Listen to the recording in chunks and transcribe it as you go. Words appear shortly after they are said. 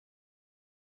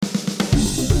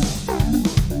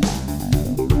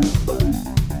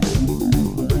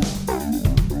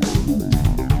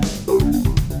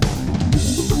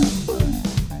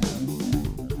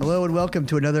and welcome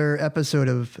to another episode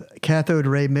of Cathode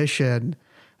Ray Mission.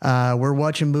 We're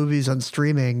watching movies on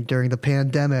streaming during the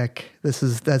pandemic. That's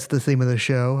the theme of the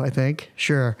show, I think.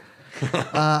 Sure.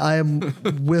 I am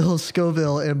Will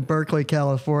Scoville in Berkeley,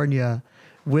 California.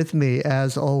 With me,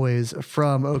 as always,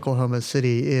 from Oklahoma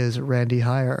City is Randy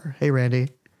Heyer. Hey, Randy.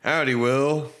 Howdy,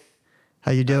 Will.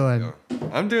 How you doing?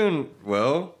 I'm doing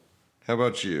well. How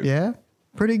about you? Yeah,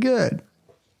 pretty good.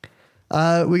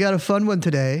 We got a fun one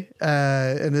today,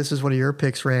 and this is one of your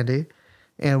picks, Randy.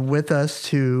 And with us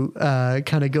to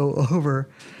kind of go over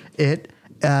it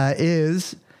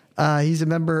is he's a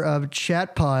member of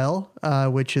Chat Pile,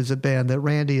 which is a band that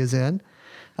Randy is in.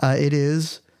 It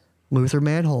is Luther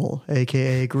Manhole,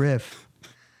 a.k.a. Griff.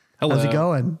 Hello. How's it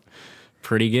going?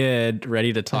 Pretty good.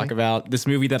 Ready to talk about this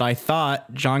movie that I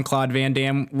thought Jean-Claude Van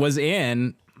Damme was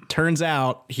in. Turns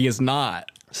out he is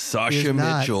not. Sasha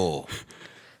Mitchell.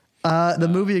 The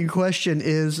movie in question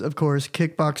is, of course,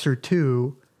 Kickboxer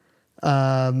 2.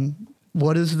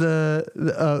 What is the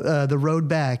road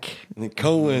back?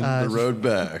 The road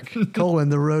back.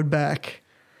 The road back.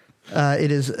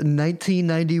 It is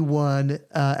 1991.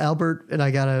 Albert, and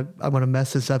I'm going to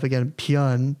mess this up again.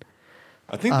 Pyon.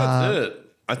 I think that's it.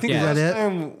 I think Yeah. last Is that it?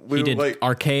 time we He were did like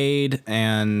Arcade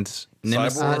and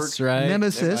Nemesis, Cyborg. right?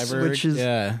 Nemesis, Cyborg, which is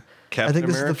Captain I think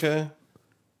this is America.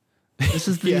 this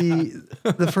is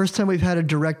the first time we've had a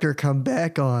director come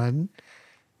back on.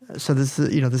 So this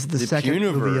is the second movie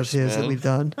of Puniverse, his that man. we've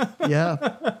done.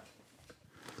 Yeah.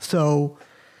 So,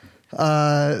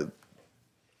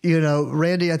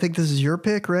 Randy, I think this is your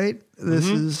pick, right? This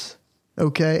is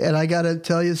okay. And I got to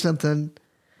tell you something.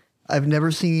 I've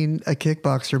never seen a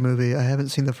Kickboxer movie. I haven't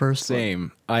seen the first one.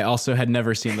 Same. I also had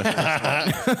never seen the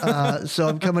first one. So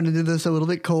I'm coming into this a little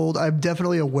bit cold. I'm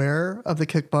definitely aware of the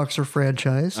Kickboxer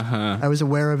franchise. I was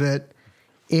aware of it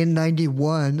in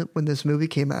 91 when this movie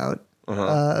came out.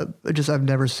 I've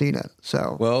never seen it.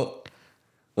 So, Well,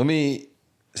 let me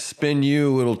spin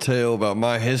you a little tale about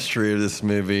my history of this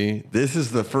movie. This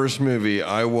is the first movie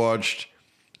I watched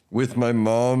with my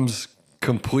mom's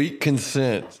complete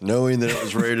consent, knowing that it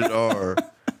was rated R,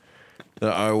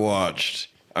 that I watched.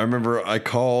 I remember I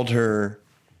called her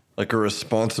like a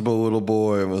responsible little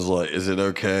boy and was like, "Is it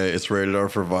okay? It's rated R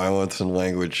for violence and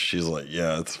language." She's like,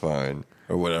 "Yeah, it's fine,"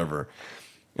 or whatever.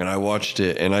 And I watched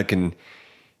it, and I can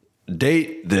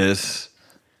date this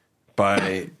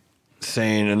by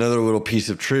saying another little piece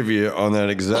of trivia. On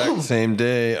that exact same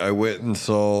day, I went and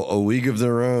saw A League of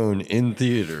Their Own in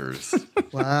theaters.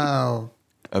 wow.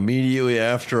 Immediately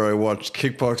after I watched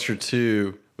Kickboxer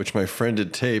 2, which my friend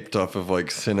had taped off of like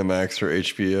Cinemax or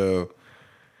HBO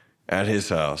at his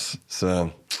house.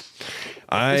 So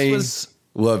I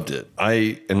loved it.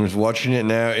 I was watching it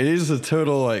now. It is a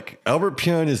total like Albert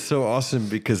Pyon is so awesome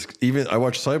because even I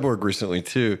watched Cyborg recently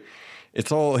too.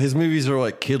 It's all his movies are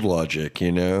like Kid Logic,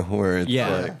 where it's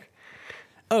like.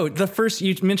 Oh,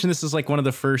 you mentioned this is like one of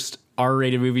the first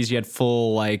R-rated movies you had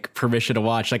full like permission to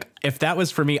watch. Like if that was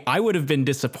for me, I would have been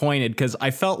disappointed because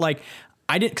I felt like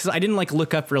I didn't like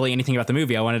look up really anything about the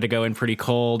movie. I wanted to go in pretty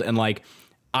cold, and like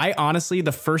I honestly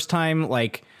the first time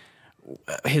like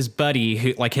his buddy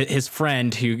who like his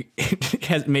friend who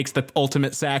makes the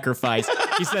ultimate sacrifice,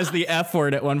 he says the F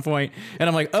word at one point, and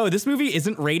I'm like, oh, this movie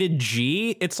isn't rated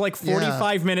G. It's like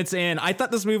 45 minutes in. I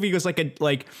thought this movie was like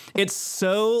it's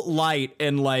so light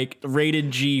and like rated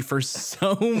G for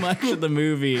so much of the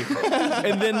movie,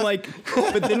 and then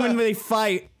but then when they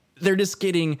fight, they're just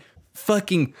getting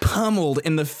fucking pummeled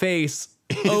in the face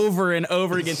over and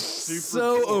over again.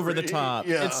 So over the top.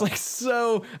 Yeah. It's like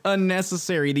so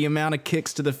unnecessary, the amount of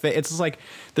kicks to the face. It's like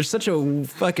there's such a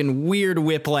fucking weird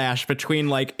whiplash between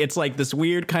like it's like this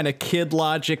weird kind of Kid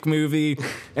Logic movie,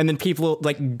 and then people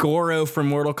like Goro from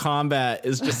Mortal Kombat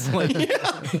is just like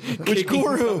Which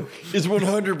Goro is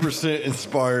 100%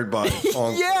 inspired by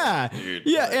Hong yeah, Kong, dude.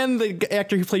 yeah, and the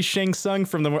actor who plays Shang Tsung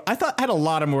from I thought had a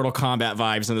lot of Mortal Kombat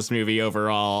vibes in this movie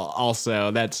overall.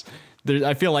 Also,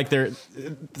 I feel like there's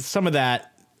some of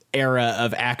that era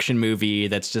of action movie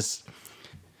that's just.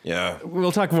 Yeah.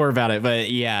 We'll talk more about it, but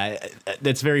yeah,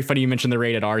 it's very funny you mentioned the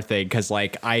rated R thing because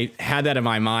like I had that in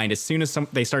my mind as soon as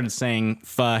they started saying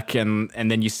fuck and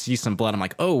then you see some blood. I'm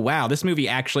like, oh wow, this movie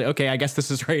actually okay. I guess this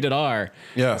is rated R.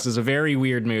 Yeah, this is a very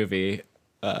weird movie.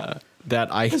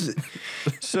 That I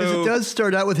So it does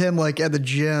start out with him like at the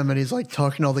gym and he's like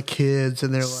talking to all the kids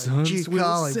and they're like, "Gee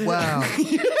golly, wow."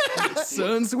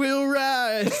 Suns will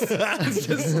rise. It's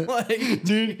just like,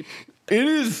 dude, it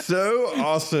is so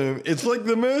awesome. It's like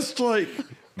the most like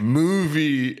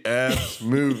movie Yeah.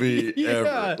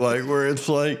 ever. Like where it's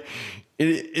like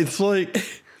it's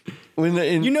like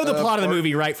You know the plot of the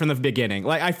movie right from the beginning.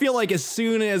 Like, I feel like as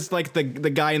soon as like the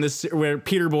guy in this where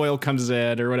Peter Boyle comes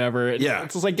in or whatever, it's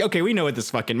just like, okay, we know what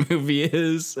this fucking movie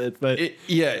is. But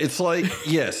it's like,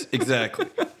 yes, exactly.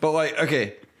 But like,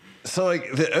 okay, so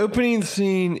like the opening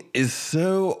scene is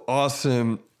so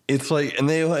awesome. It's like, and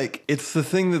they like, it's the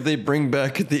thing that they bring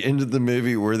back at the end of the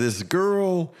movie where this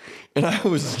girl, and I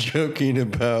was joking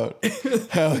about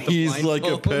how he's like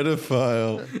a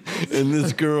pedophile, and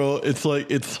this girl, it's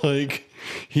like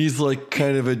he's like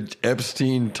kind of an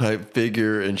Epstein type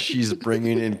figure, and she's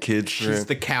bringing in kids. She's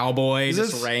the cowboy,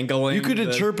 just wrangling. You could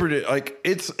interpret it like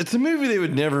it's a movie they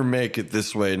would never make it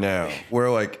this way now, where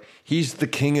like he's the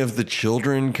king of the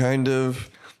children, kind of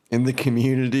in the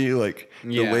community, like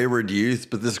the wayward youth.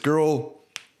 But this girl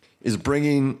is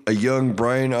bringing a young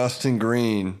Brian Austin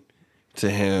Green to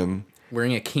him,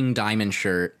 wearing a King Diamond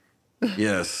shirt.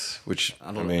 Yes, which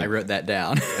I wrote that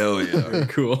down. Hell yeah,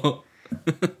 cool.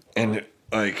 And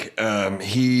like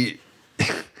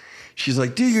she's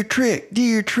like, do your trick,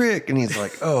 and he's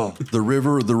like, oh, the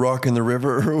river, the rock in the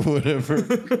river, or whatever.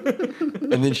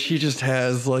 And then she just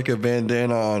has like a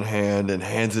bandana on hand and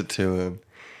hands it to him.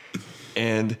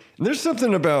 And there's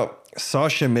something about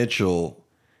Sasha Mitchell.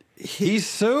 He's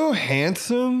so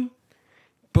handsome,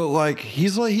 but like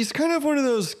he's kind of one of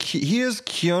those. He has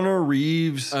Keanu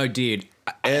Reeves. Oh, dude,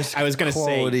 I was gonna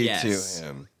say yes. To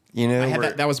him. You know, I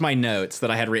had that was my notes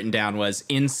that I had written down was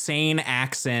insane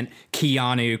accent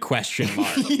Keanu ? Was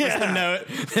the note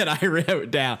that I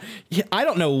wrote down. I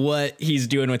don't know what he's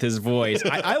doing with his voice.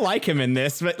 I like him in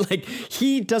this, but like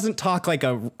he doesn't talk like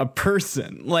a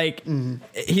person. Like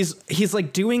he's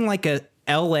like doing like a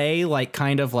LA like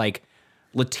kind of like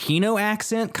Latino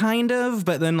accent kind of,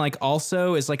 but then like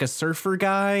also is like a surfer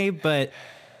guy, but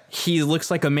he looks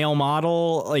like a male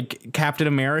model, like Captain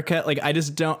America. Like, I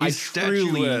just don't. He's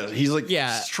like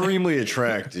extremely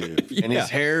attractive, and his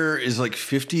hair is like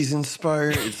 50s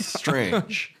inspired. It's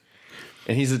strange,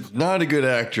 and he's not a good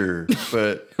actor,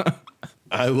 but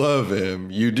I love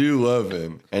him. You do love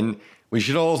him, and we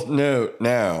should all note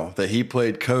now that he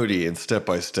played Cody in Step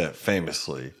by Step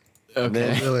famously.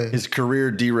 Okay, really? His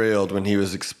career derailed when he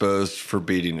was exposed for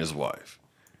beating his wife.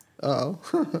 Oh,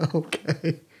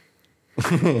 okay.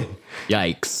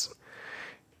 Yikes.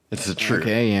 It's the truth.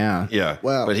 Okay, yeah. Yeah.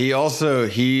 Wow. But he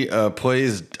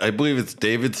plays, I believe it's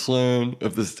David Sloan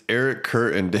of this Eric,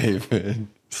 Kurt, and David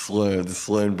Sloan, the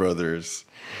Sloan brothers.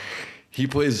 He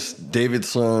plays David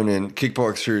Sloan in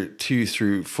Kickboxer 2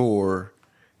 through 4.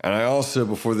 And I also,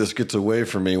 before this gets away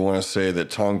from me, want to say that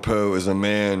Tong Po is a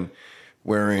man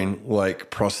wearing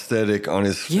like prosthetic on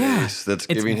his face that's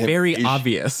giving him very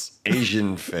obvious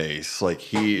Asian face. Like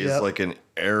he is like an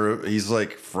Arab. He's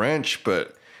like French,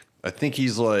 but I think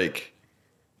he's like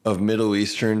of Middle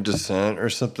Eastern descent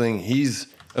or something. He's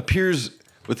appears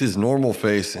with his normal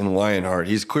face in Lionheart.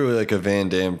 He's clearly like a Van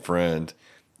Damme friend.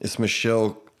 It's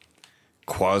Michelle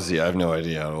Quasi. I have no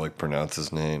idea how to like pronounce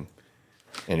his name.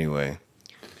 Anyway,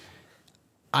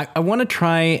 I want to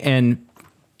try and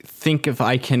think if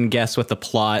I can guess what the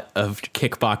plot of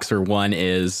Kickboxer 1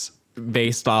 is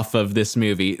based off of this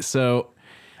movie. So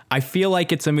I feel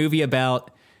like it's a movie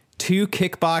about two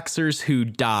kickboxers who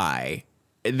die.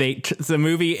 The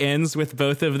movie ends with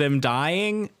both of them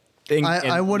dying.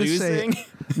 I want to say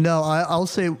no. I'll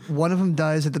say one of them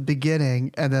dies at the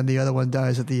beginning, and then the other one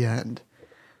dies at the end.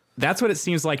 That's what it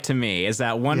seems like to me. Is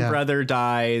that one brother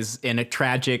dies in a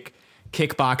tragic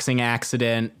kickboxing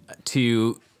accident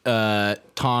to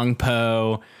Tong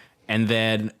Po, and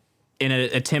then in an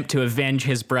attempt to avenge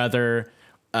his brother,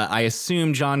 I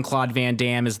assume Jean-Claude Van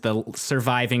Damme is the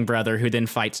surviving brother who then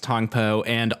fights Tong Po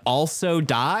and also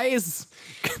dies.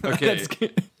 Okay,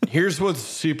 here's what's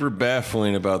super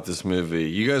baffling about this movie.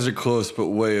 You guys are close, but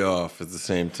way off at the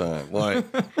same time. Like,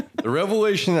 the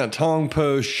revelation that Tong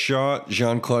Po shot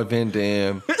Jean-Claude Van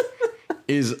Damme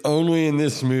is only in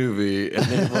this movie, and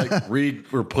then like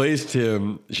replaced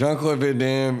him. Jean-Claude Van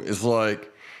Damme is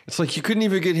like, it's like you couldn't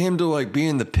even get him to like be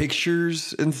in the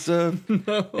pictures and stuff.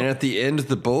 No. And at the end,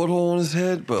 the bullet hole in his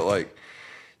head. But like,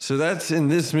 so that's in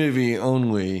this movie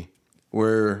only.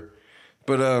 Okay,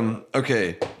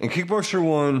 in Kickboxer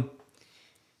 1,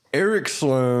 Eric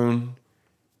Sloan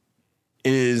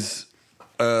is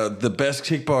the best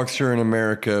kickboxer in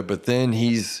America, but then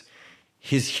his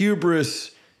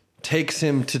hubris takes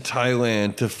him to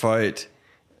Thailand to fight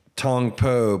Tong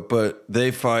Po, but they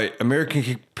fight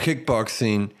American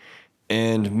kickboxing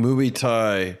and Muay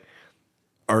Thai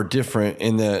are different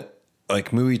in that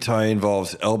like Muay Thai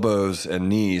involves elbows and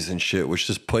knees and shit, which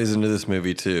just plays into this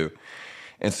movie too.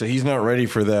 And so he's not ready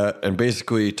for that. And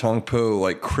basically Tong Po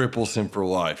like cripples him for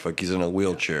life. Like he's in a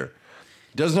wheelchair.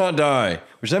 Does not die,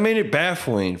 which that made it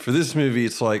baffling. For this movie,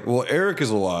 it's like, well, Eric is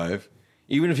alive.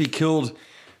 Even if he killed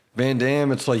Van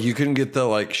Damme, it's like you couldn't get the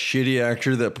like shitty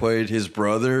actor that played his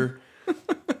brother.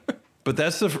 But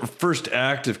that's the first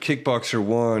act of Kickboxer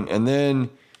 1. And then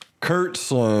Kurt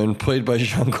Sloan, played by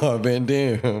Jean-Claude Van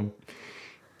Damme,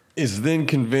 is then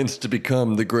convinced to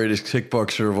become the greatest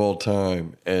kickboxer of all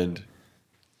time and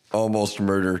almost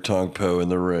murder Tong Po in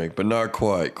the ring, but not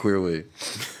quite, clearly.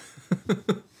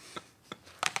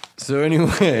 So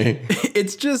anyway.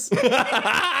 It's just...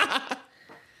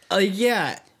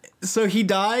 yeah. So he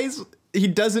dies... He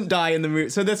doesn't die in the movie,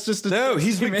 so that's just no.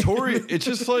 He's victorious. It's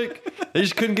just like they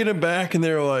just couldn't get him back, and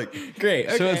they were like, "Great."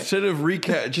 Okay. So instead of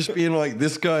just being like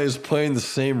this guy is playing the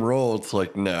same role, it's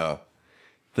like no.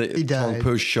 He died. Tong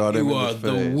Po shot him. You in are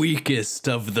the face. the weakest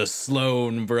of the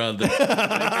Sloan brothers.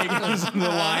 I think it was the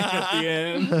line at the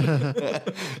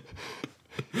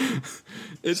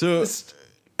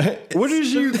end. What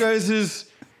is you guys'?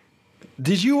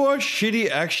 Did you watch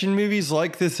shitty action movies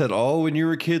like this at all when you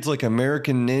were kids, like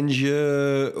American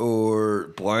Ninja or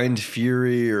Blind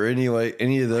Fury or any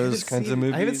of those kinds of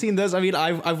movies? I haven't seen those. I mean,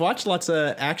 I've watched lots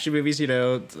of action movies. You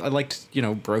know, I liked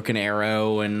Broken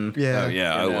Arrow and Yeah. Oh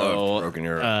yeah, I loved Broken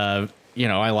Arrow.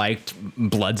 I liked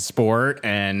Bloodsport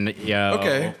and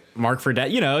Okay. Mark for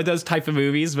Death. Those type of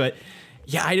movies. But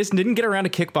yeah, I just didn't get around to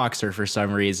Kickboxer for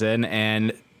some reason.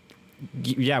 And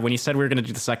yeah, when you said we were going to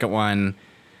do the second one,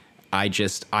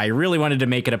 I really wanted to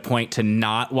make it a point to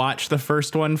not watch the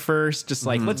first one first. Just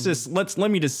like, let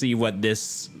me just see what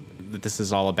this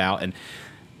is all about. And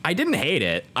I didn't hate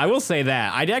it. I will say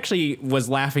that. I actually was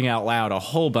laughing out loud a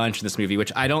whole bunch in this movie,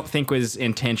 which I don't think was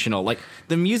intentional. Like,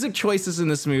 the music choices in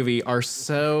this movie are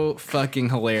so fucking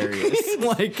hilarious.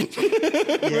 Like,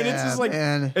 when it's just like,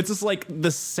 it's just like the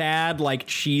sad, like,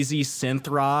 cheesy synth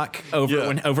rock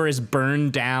over his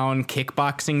burned down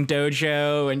kickboxing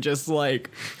dojo, and just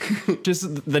like,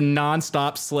 just the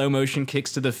nonstop slow motion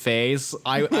kicks to the face.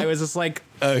 I was just like,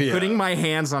 putting my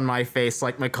hands on my face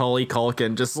like Macaulay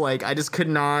Culkin, just like, I just could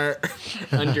not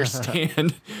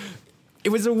understand. It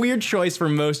was a weird choice for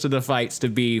most of the fights to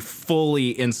be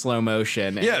fully in slow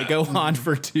motion. And they go on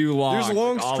for too long. There's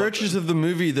long stretches of the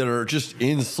movie that are just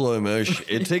in slow motion.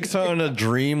 It takes on a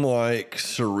dreamlike,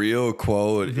 surreal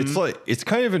quality. Mm-hmm. It's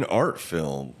kind of an art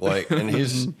film. And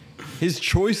his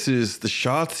choices, the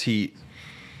shots he's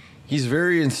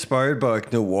very inspired by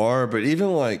like noir, but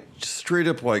even like straight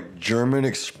up like German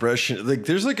expression. Like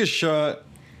there's like a shot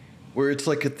where it's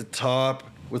like at the top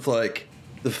with like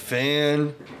the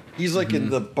fan. He's like at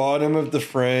the bottom of the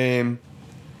frame,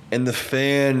 and the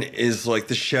fan is like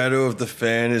the shadow of the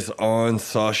fan is on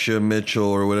Sasha Mitchell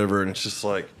or whatever, and it's just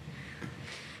like,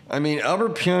 I mean,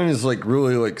 Albert Pyun is like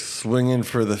really like swinging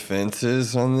for the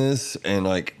fences on this, and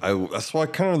like that's why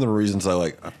kind of the reasons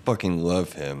I fucking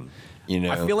love him.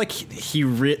 I feel like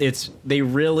they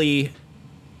really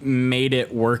made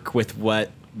it work with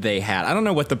what they had. I don't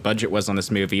know what the budget was on this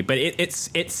movie, but it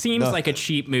seems like a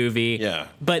cheap movie. Yeah.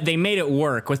 But they made it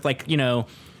work with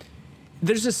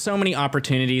there's just so many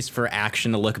opportunities for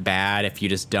action to look bad if you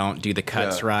just don't do the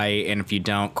cuts right and if you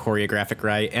don't choreograph it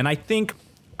right. And I think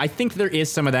there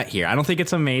is some of that here. I don't think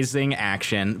it's amazing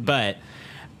action, but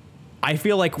I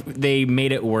feel like they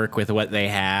made it work with what they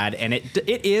had, and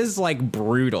it is like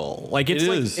brutal. Like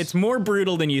it's more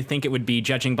brutal than you think it would be,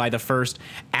 judging by the first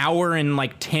hour and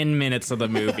like 10 minutes of the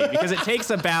movie, because it takes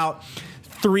about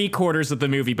 3/4 of the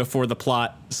movie before the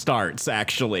plot starts.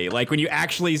 Actually, like when you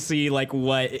actually see like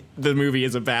what the movie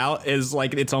is about, is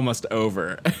like it's almost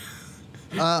over,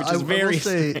 which is very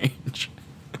strange.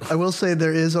 I will say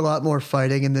there is a lot more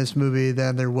fighting in this movie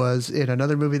than there was in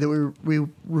another movie that we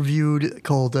reviewed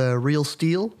called Real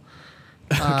Steel,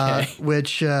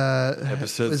 which is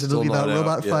a movie about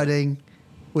robot fighting,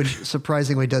 which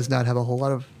surprisingly does not have a whole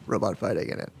lot of robot fighting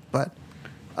in it. But,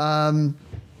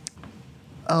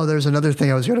 there's another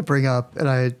thing I was going to bring up, and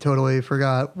I totally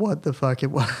forgot what the fuck it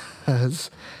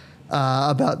was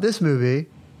about this movie.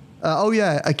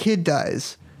 A kid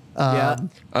dies. I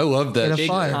love that.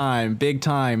 Big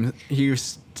time. He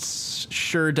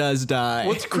sure does die.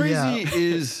 What's crazy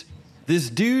is this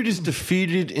dude is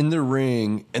defeated in the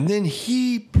ring, and then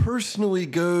he personally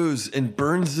goes and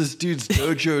burns this dude's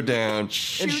dojo down and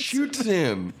shoots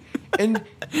him. And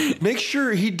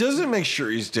he doesn't make sure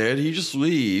he's dead. He just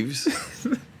leaves.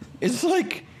 It's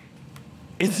like,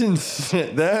 it's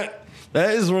insane. That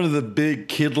is one of the big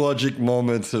kid logic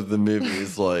moments of the movie.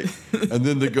 It's like, and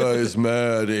then the guy is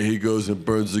mad and he goes and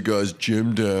burns the guy's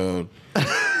gym down. But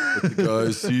the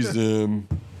guy sees him.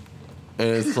 And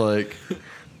it's like,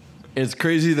 it's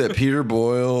crazy that Peter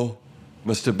Boyle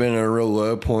must have been a real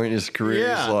low point in his career.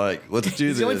 Yeah. He's like, let's do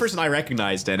He's this. the only person I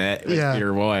recognized in it. Was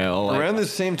Peter Boyle. Like, Around the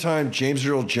same time, James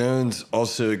Earl Jones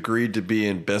also agreed to be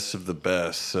in Best of the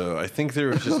Best. So I think there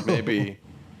was just maybe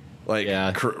like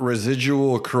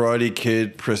residual Karate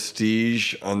Kid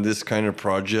prestige on this kind of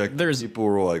project. People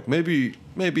were like, maybe,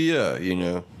 yeah, you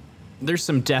know. There's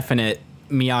some definite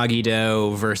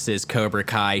Miyagi-Do versus Cobra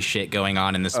Kai shit going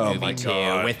on in this movie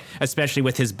too, especially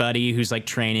with his buddy who's like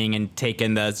training and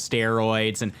taking the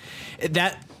steroids, and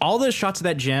that all those shots of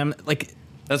that gym, like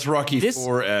that's Rocky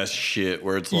IV ass shit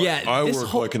where it's like I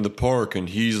work like in the park and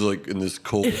he's like in this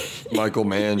cold Michael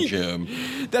Mann gym.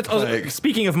 That's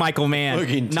speaking of Michael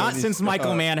Mann. Not since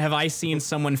Michael Mann have I seen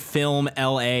someone film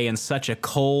L.A. in such a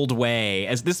cold way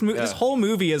as this movie. This whole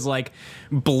movie is like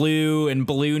blue and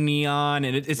blue neon,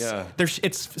 and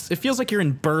it feels like you're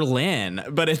in Berlin,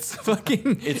 but it's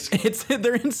fucking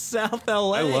they're in South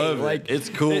L.A. I love it. It's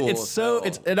cool.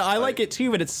 And I like it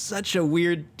too, but it's such a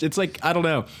weird. It's like I don't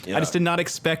know. I just did not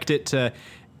expect it to.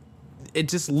 It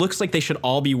just looks like they should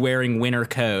all be wearing winter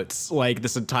coats like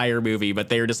this entire movie, but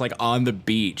they were just like on the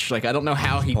beach. Like I don't know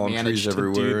how he managed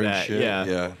to do that.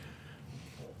 Yeah.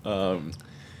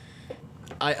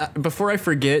 I before I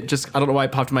forget, just I don't know why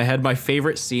it popped in my head. My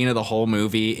favorite scene of the whole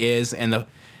movie is in the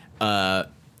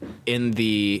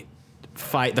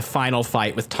fight, the final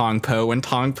fight with Tong Po, when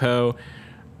Tong Po,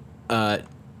 the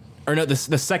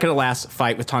second to last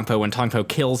fight with Tong Po, when Tong Po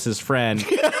kills his friend.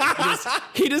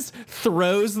 He just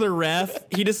throws the ref.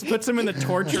 He just puts him in the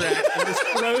torture rack and just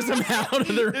throws him out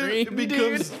of the ring. It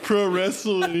becomes pro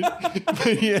wrestling.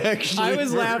 I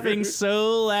was laughing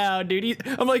so loud, dude.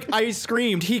 I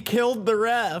screamed. He killed the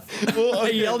ref. I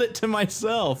yelled it to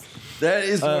myself. That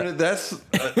is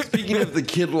speaking of the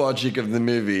kid logic of the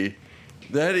movie.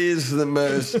 That is the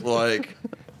most like.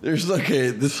 There's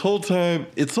this whole time.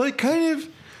 It's like kind of.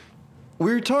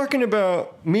 We were talking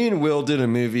about, me and Will did a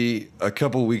movie a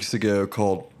couple weeks ago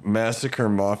called Massacre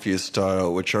Mafia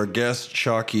Style, which our guest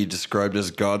Chalky described as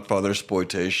Godfather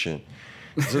exploitation.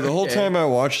 So the whole time I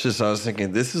watched this, I was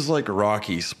thinking, this is like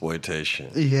Rocky exploitation.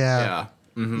 Yeah.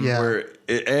 Mm-hmm. Yeah.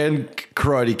 And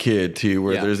Karate Kid too,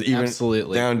 where there's even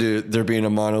down to there being a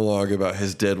monologue about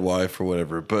his dead wife or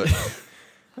whatever. But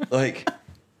like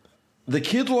the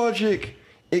kid logic,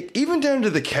 even down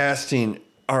to the casting.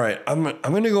 All right, I'm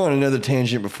going to go on another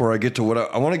tangent before I get to what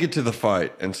I want to get to the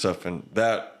fight and stuff and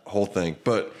that whole thing.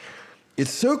 But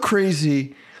it's so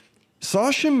crazy.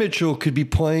 Sasha Mitchell could be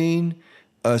playing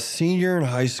a senior in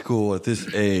high school at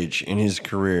this age in his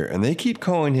career, and they keep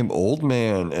calling him old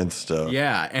man and stuff.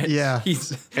 Yeah. He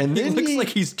looks like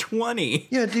he's 20.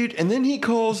 Yeah, dude. And then he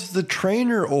calls the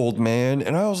trainer old man,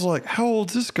 and I was like, how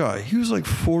old's this guy? He was like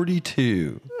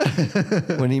 42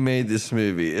 when he made this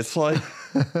movie. It's like...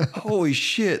 holy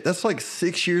shit, that's like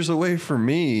 6 years away from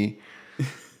me.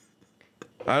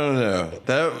 I don't know.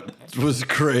 That was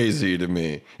crazy to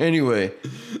me. Anyway,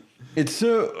 it's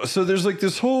so there's like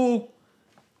this whole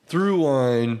through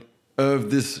line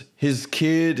of his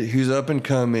kid who's up and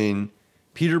coming.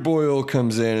 Peter Boyle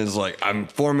comes in and is like, I'm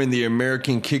forming the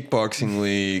American Kickboxing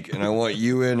League and I want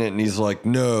you in it. And he's like,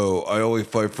 no, I only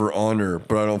fight for honor,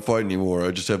 but I don't fight anymore.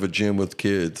 I just have a gym with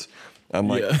kids. I'm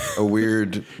like a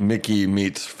weird Mickey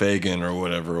meets Fagin or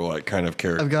whatever, like kind of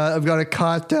character. I've got a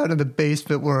cot down in the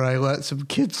basement where I let some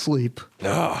kids sleep.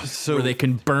 Oh, so where they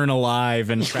can burn alive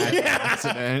in traffic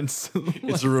accidents.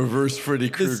 It's a reverse Freddy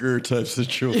Krueger type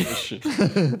situation.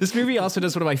 This movie also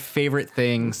does one of my favorite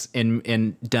things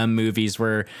in dumb movies,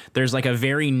 where there's like a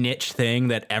very niche thing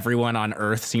that everyone on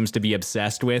Earth seems to be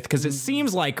obsessed with, because it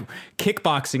seems like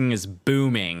kickboxing is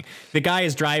booming. The guy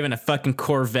is driving a fucking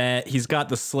Corvette. He's got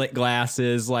the slit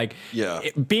glasses. Like,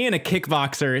 being a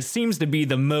kickboxer, it seems to be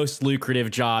the most lucrative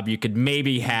job you could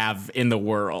maybe have in the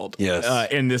world.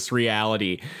 Yes. In this reality.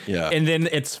 Yeah. And then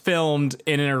it's filmed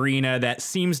in an arena that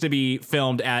seems to be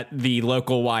filmed at the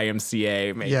local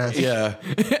YMCA. Maybe. Yes. Yeah.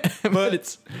 But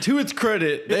it's to its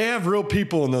credit, they have real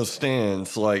people in those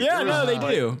stands. Like, they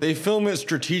do. They film it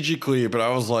strategically, but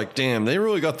I was like, damn, they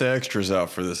really got the extras out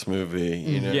for this movie.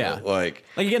 You know, like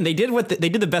again, they did they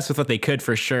did the best with what they could,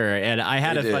 for sure. And I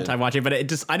had a fun time watching, but I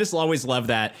just always love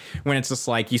that when it's just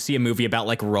like you see a movie about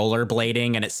like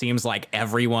rollerblading, and it seems like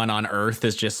everyone on Earth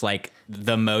is just like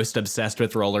the most obsessed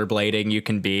with rollerblading you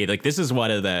can be. Like, this is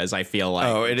one of those, I feel like.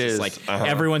 Oh, it is. Like,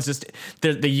 everyone's just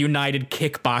the United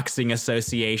Kickboxing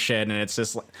Association, and it's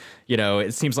just, you know,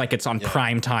 it seems like it's on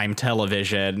primetime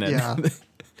television. And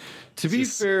to be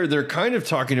fair, they're kind of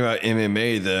talking about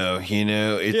MMA, though. You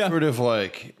know, it sort of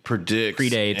like predates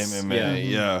MMA.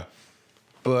 Yeah.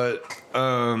 But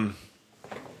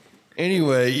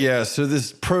anyway, so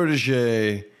this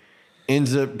protege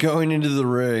ends up going into the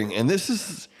ring. And this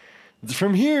is,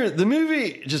 from here, the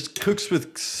movie just cooks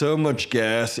with so much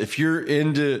gas. If you're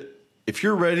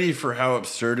ready for how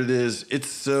absurd it is, it's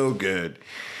so good.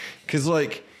 Because,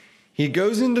 like, he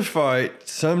goes in to fight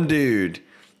some dude,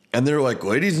 and they're like,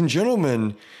 ladies and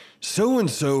gentlemen,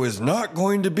 so-and-so is not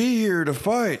going to be here to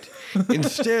fight.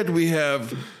 Instead, we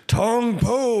have Tong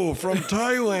Po from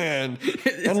Thailand.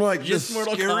 And, like, the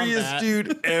scariest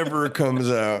dude ever comes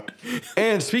out.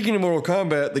 And speaking of Mortal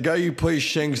Kombat, the guy who plays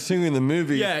Shang Tsung in the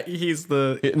movie. Yeah, he's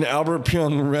an Albert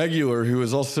Pyong regular who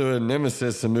was also in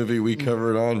Nemesis, a movie we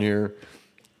covered on here.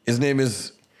 His name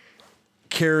is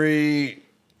Kerry.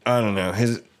 I don't know.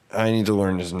 I need to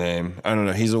learn his name. I don't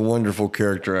know. He's a wonderful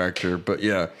character actor, but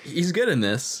yeah. He's good in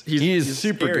this. He's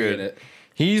super good. In it.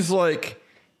 He's like,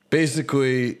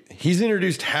 basically, he's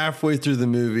introduced halfway through the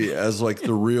movie as like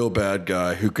the real bad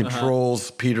guy who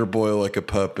controls Peter Boyle like a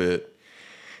puppet.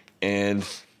 And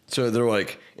so they're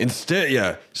like,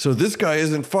 so this guy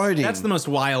isn't fighting. That's the most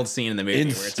wild scene in the movie.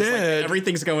 Instead, where it's just like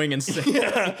everything's going insane.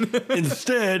 Yeah.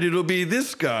 Instead, it'll be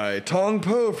this guy, Tong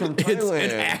Po from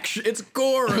Thailand. It's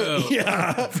Goro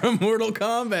from Mortal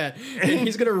Kombat. And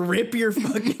he's going to rip your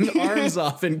fucking arms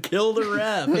off and kill the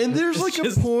ref. And there's like a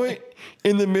point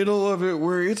in the middle of it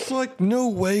where it's like, no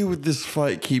way would this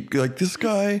fight keep, like, this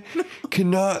guy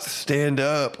cannot stand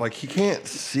up. Like, he can't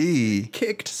see.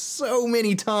 Kicked so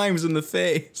many times in the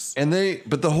face.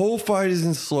 But the whole fight is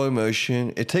in slow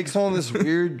motion. It takes on this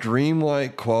weird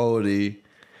dreamlike quality.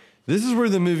 This is where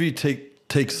the movie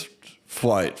takes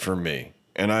flight for me.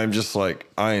 And I'm just like,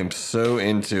 I am so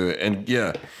into it. And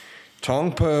yeah,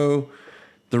 Tong Po,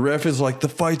 the ref is like, the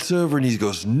fight's over. And he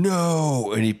goes,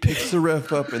 no. And he picks the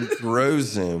ref up and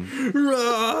throws him.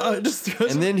 Just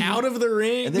throws him out of the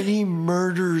ring. And then he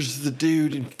murders the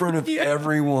dude in front of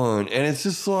everyone. And it's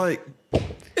just like...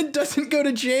 It doesn't go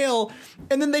to jail.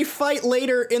 And then they fight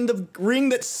later in the ring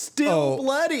that's still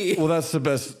bloody. Well, that's the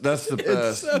best. That's the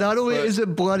best. Not only is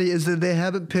it bloody, is that they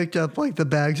haven't picked up like the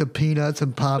bags of peanuts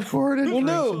and popcorn and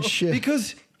and shit.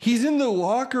 Because he's in the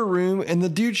locker room and the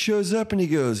dude shows up and he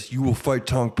goes, "You will fight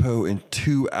Tong Po in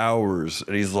 2 hours."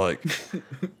 And he's like,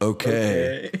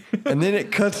 okay. And then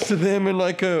it cuts to them in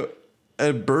like a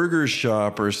burger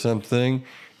shop or something.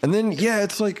 And then,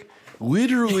 it's like,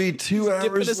 literally 2 hours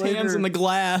dipping his hands in the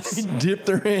glass. Dip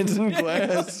their hands in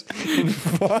glass and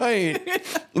fight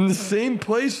in the same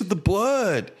place with the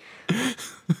blood.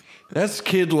 That's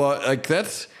kid logic.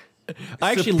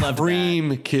 I actually love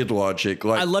supreme kid logic.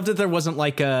 Like, I loved that there wasn't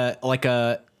like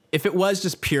a. If it was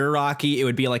just pure Rocky, it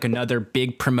would be like another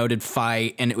big promoted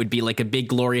fight, and it would be like a big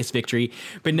glorious victory.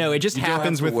 But no, it just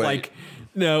happens with like.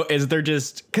 No, they're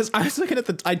just, because I was looking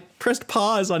at I pressed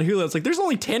pause on Hulu. It's like, there's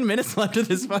only 10 minutes left of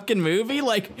this fucking movie.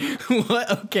 Like, what?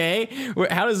 Okay.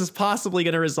 How is this possibly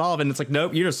going to resolve? And it's like,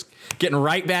 nope, you're just getting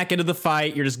right back into the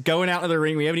fight. You're just going out of the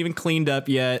ring. We haven't even cleaned up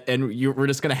yet. And we're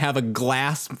just going to have a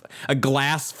glass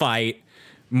fight,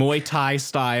 Muay Thai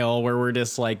style, where we're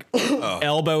just like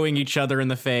elbowing each other in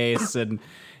the face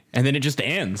and then it just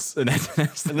ends. And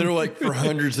they're like, for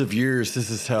hundreds of years, this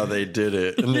is how they did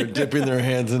it. And they're dipping their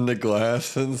hands in the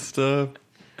glass and stuff.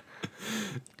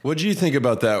 What do you think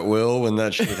about that, Will, when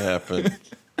that shit happened?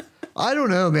 I don't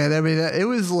know, man. I mean, it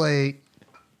was like...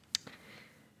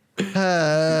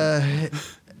 I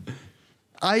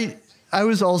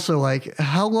was also like,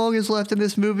 how long is left in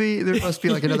this movie? There must be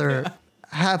like another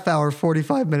half hour,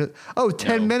 45 minutes.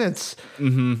 10 minutes.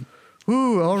 Mm-hmm.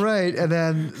 Ooh, all right. And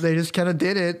then they just kind of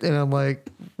did it. And I'm like,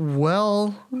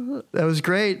 well, that was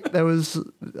great. That was,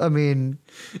 I mean,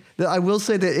 I will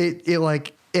say that it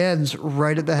like ends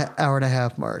right at the hour and a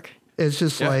half mark. It's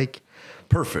just like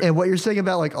perfect. And what you're saying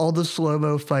about like all the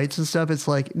slow-mo fights and stuff, it's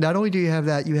like, not only do you have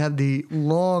that, you have the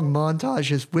long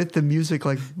montages with the music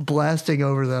like blasting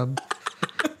over them.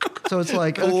 So it's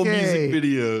like, full okay, music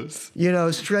videos. You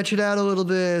know, stretch it out a little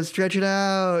bit, stretch it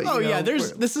out. Oh, yeah.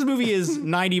 This movie is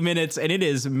 90 minutes and it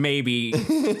is maybe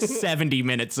 70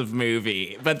 minutes of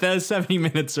movie. But those 70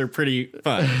 minutes are pretty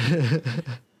fun.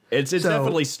 It's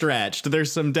definitely stretched. There's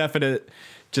some definite,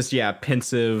 just,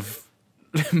 pensive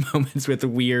moments with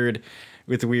weird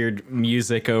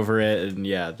music over it. And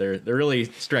they're really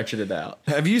stretching it out.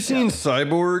 Have you seen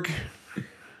Cyborg?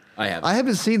 I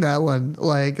haven't seen that one.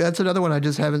 Like, that's another one I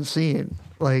just haven't seen.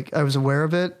 Like, I was aware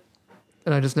of it,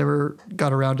 and I just never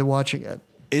got around to watching it.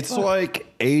 It's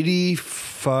like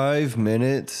 85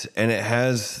 minutes, and it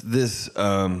has this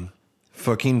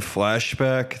fucking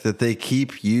flashback that they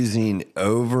keep using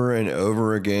over and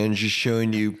over again, just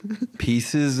showing you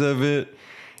pieces of it,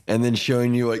 and then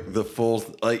showing you, like, the full...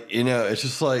 Like, you know, it's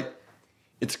just like...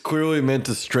 it's clearly meant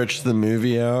to stretch the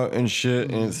movie out and shit,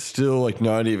 and it's still like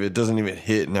not even. It doesn't even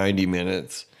hit 90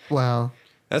 minutes. Wow.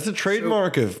 That's a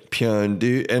trademark of Pyun,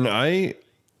 dude. And I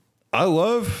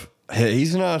love. Hey,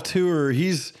 he's an auteur.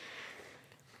 He's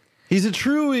a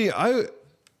truly. I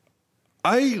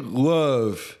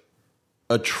love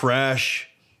a trash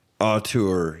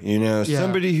auteur. You know,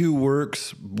 somebody who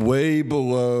works way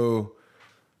below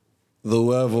the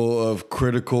level of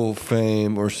critical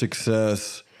fame or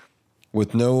success,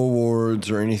 with no awards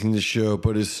or anything to show,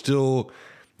 but is still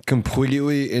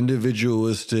completely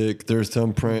individualistic. Their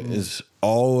thumbprint is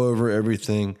all over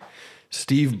everything.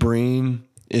 Steve Breen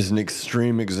is an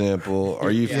extreme example.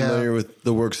 Are you familiar with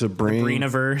the works of Breen? The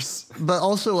Breenaverse. But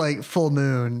also like Full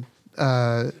Moon.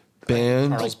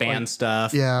 Band. Charles Band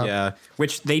stuff. Yeah. Yeah.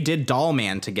 Which they did Doll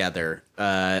Man together.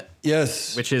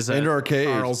 Yes. Which is and a Arcade.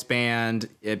 Charles Band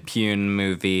Pyun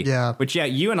movie. Yeah. Which,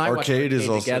 you and I watched Arcade is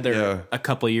also, together a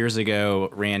couple of years ago,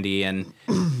 Randy, and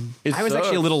It I was sucks.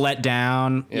 actually a little let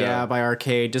down Yeah. by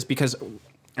Arcade just because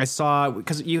I saw,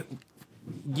 because you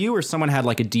or someone had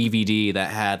like a DVD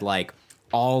that had like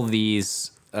all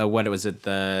these, what was it,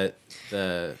 the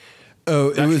Oh,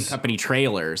 it was. company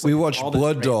trailers. We like, watched all the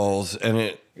Blood trailers. Dolls,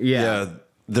 and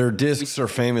their discs are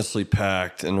famously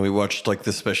packed, and we watched like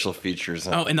the special features.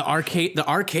 Oh, and the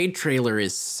arcade trailer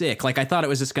is sick. Like I thought it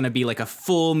was just going to be like a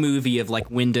full movie of like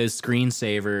Windows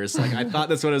screensavers. Like I thought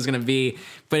that's what it was going to be,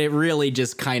 but it really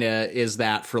just kind of is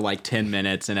that for like 10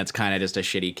 minutes, and it's kind of just a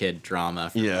shitty kid drama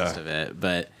for most of it.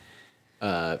 But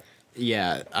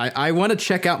I want to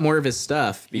check out more of his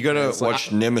stuff. You gotta because,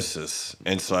 watch Nemesis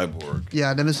and Cyborg.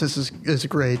 Yeah, Nemesis is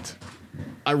great.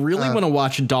 I really want to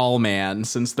watch Doll Man,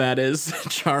 since that is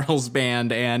Charles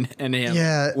Band and him.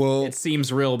 Yeah. Well, It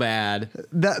seems real bad.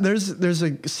 There's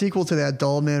a sequel to that,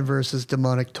 Doll Man versus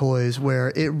Demonic Toys,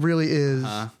 where it really is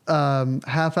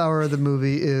half hour of the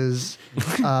movie is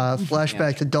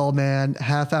flashback to Doll Man,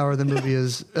 half hour of the movie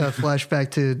is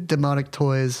flashback to Demonic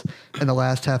Toys, and the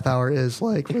last half hour is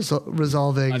like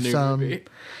resolving A new some. movie.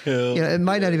 Yeah, it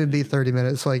might not even be 30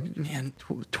 minutes, like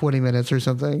 20 minutes or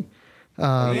something.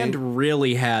 And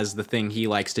really has the thing he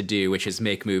likes to do, which is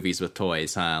make movies with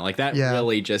toys, huh? Like that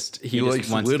really just he just likes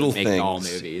wants little to make things. doll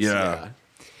movies. Yeah.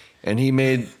 And he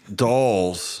made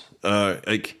dolls.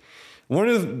 Like one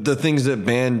of the things that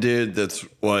Band did that's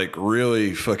like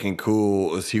really fucking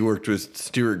cool is he worked with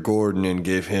Stuart Gordon and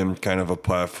gave him kind of a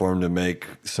platform to make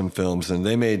some films, and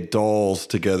they made dolls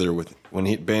together with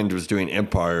when Band was doing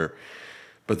Empire.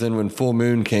 But then when Full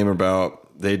Moon came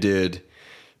about, they did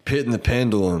Pit and the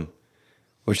Pendulum,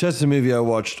 which that's a movie I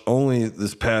watched only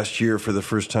this past year for the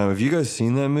first time. Have you guys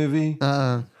seen that movie?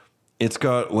 It's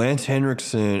got Lance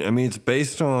Henriksen. I mean, it's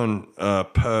based on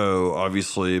Poe,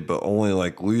 obviously, but only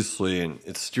like loosely. And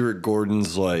it's Stuart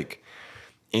Gordon's like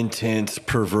intense,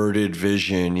 perverted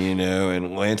vision, you know.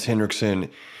 And Lance Henriksen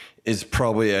is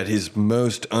probably at his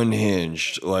most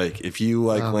unhinged. Like, if you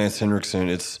like Lance Henriksen,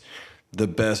 it's the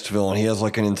best villain. He has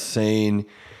like an insane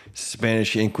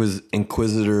Spanish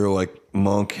Inquisitor, like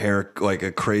monk hair, like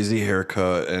a crazy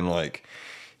haircut, and like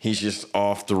he's just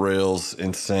off the rails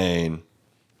insane.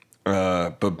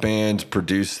 But Band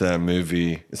produced that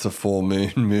movie. It's a Full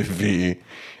Moon movie,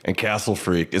 and Castle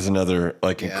Freak is another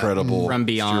like incredible. From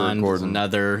Beyond Stuart was Gordon.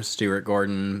 another Stuart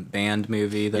Gordon Band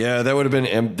movie. That would have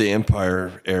been the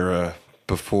Empire era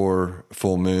before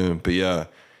Full Moon. But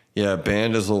yeah,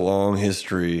 Band has a long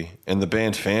history, and the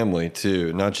Band family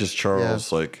too, not just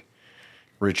Charles, like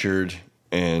Richard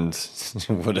and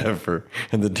whatever,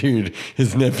 and the dude,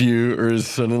 his nephew or his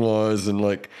son-in-law is in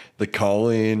like The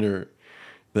Calling or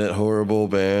that horrible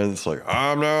band. It's like,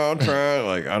 I'm not trying.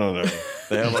 Like, I don't know.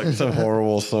 They have like some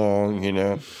horrible song, you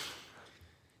know.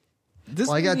 This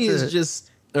Well, I got movie is to-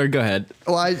 just. Or go ahead.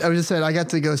 Well, I was just saying, I got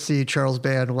to go see Charles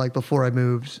Band like before I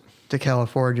moved to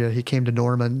California. He came to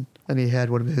Norman, and he had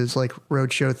one of his like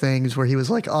roadshow things where he was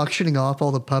like auctioning off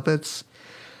all the puppets.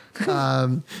 This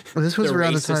was The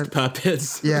around the racist time.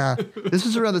 puppets. Yeah, this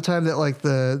was around the time that like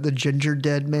the Ginger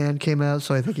Dead Man came out,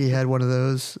 so I think he had one of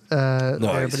those. There,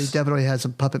 but he definitely had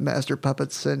some Puppet Master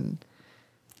puppets and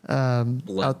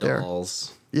Blood out there.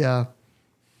 dolls. Yeah,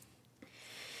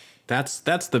 That's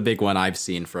the big one I've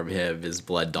seen from him is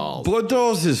Blood Dolls. Blood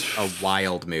Dolls is A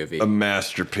wild movie. a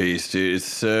masterpiece, dude. It's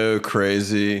so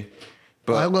crazy.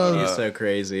 But I love. It's so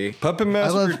crazy. Puppet I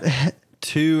Master love.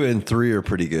 2 and 3 are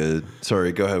pretty good.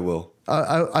 Sorry, go ahead, Will.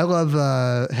 I love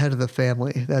Head of the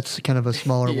Family. That's kind of a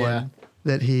smaller one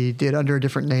that he did under a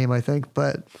different name, I think.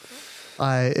 But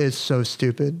it's so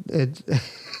stupid.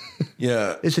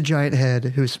 Yeah. It's a giant head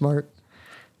who's smart.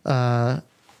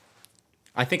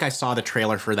 I think I saw the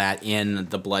trailer for that in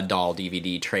the Blood Doll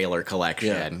DVD trailer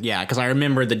collection. Yeah, because I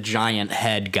remember the giant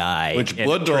head guy. Which in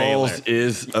Blood the trailer. Dolls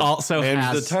is also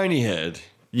has the tiny head.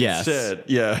 Yes. Instead,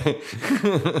 yeah.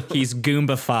 He's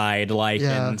Goombified like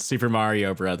Yeah. in Super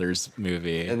Mario Brothers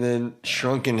movie. And then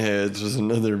Shrunken Heads was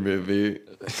another movie.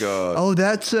 God. Oh,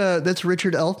 that's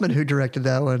Richard Elfman who directed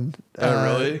that one. Oh,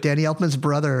 really? Danny Elfman's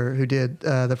brother who did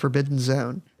The Forbidden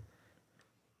Zone.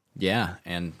 Yeah,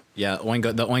 and the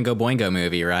Oingo Boingo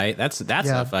movie, right? That's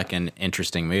Yeah. a fucking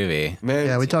interesting movie. Man,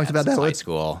 Yeah, we talked about that High one.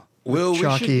 school. Will, we should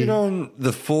Chalky. get on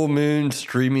the Full Moon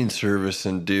streaming service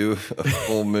and do a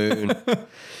full moon.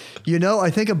 You know, I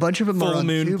think a bunch of them are Full on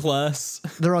Moon Tubi. Plus.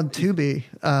 They're on Tubi.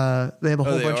 They have a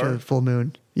whole they bunch are? of Full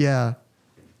Moon. Yeah.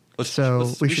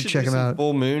 So we should check do them some out.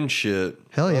 Full moon shit.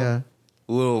 Hell yeah.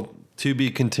 A little to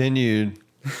be continued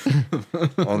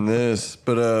on this,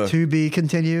 but To be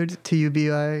continued.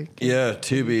 TUBI. yeah,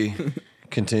 to be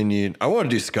continued. I want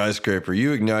to do Skyscraper.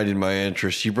 You ignited my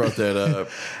interest. You brought that up.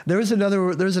 There's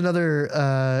another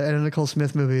Anna Nicole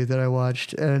Smith movie that I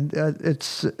watched, and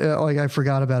it's like I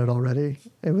forgot about it already.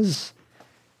 It was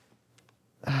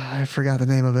I forgot the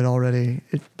name of it already,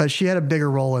 but she had a bigger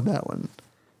role in that one.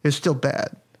 It's still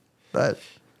bad, but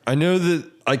I know that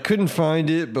I couldn't find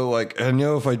it, but like I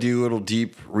know if I do a little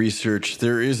deep research,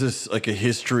 there is a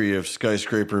history of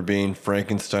Skyscraper being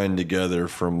Frankenstein together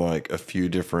from like a few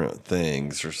different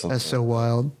things or something. that's so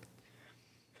wild.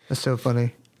 That's so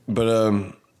funny.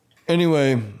 But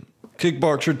anyway,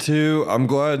 Kickboxer 2, I'm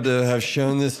glad to have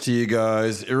shown this to you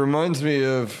guys. It reminds me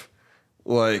of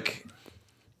like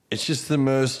it's just the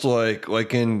most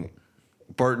like in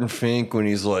Barton Fink when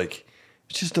he's like,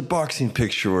 it's just a boxing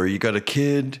picture where you got a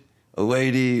kid, a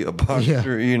lady, a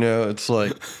boxer, you know, it's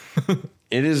like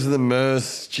it is the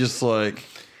most just like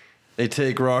they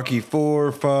take Rocky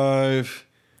 4, 5,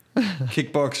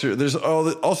 Kickboxer. There's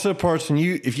also parts when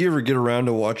if you ever get around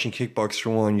to watching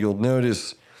Kickboxer 1, you'll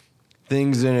notice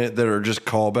things in it that are just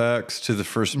callbacks to the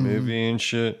first movie and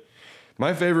shit.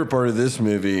 My favorite part of this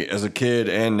movie as a kid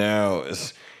and now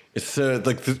is it's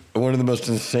like one of the most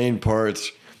insane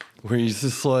parts where he's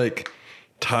just like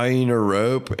tying a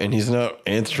rope and he's not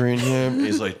answering him.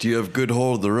 He's like, do you have good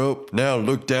hold of the rope? Now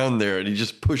look down there. And he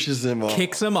just pushes him off.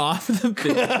 Kicks him off the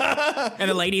bed. And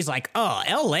the lady's like, oh,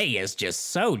 LA is just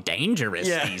so dangerous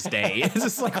these days. It's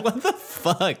just like, what the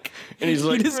fuck? And he's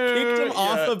like, he just kicked him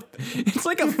off yeah. of, it's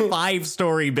like a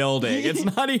 5-story building. It's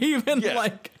not even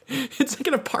like, it's like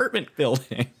an apartment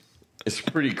building. It's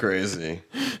pretty crazy.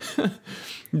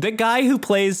 The guy who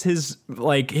plays his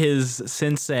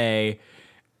sensei,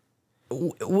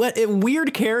 what a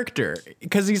weird character,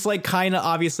 because he's like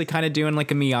obviously doing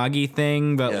like a Miyagi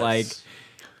thing, but like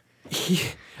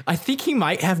I think he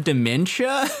might have dementia.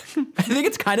 I think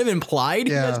it's kind of implied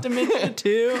he has dementia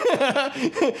too.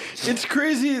 It's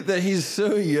crazy that he's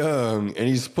so young and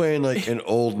he's playing like an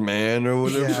old man or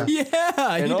whatever. Yeah,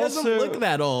 And he doesn't also, look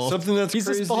that old. Something that's he's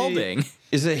crazy just balding.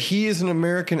 is that he is an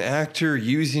American actor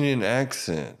using an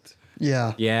accent.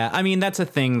 Yeah. Yeah, I mean that's a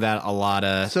thing that a lot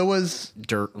of So was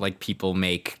people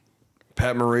make.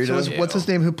 Pat Morita. what's his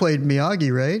name who played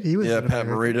Miyagi, right? He was Yeah, an Pat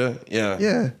American. Morita. Yeah.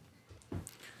 Yeah.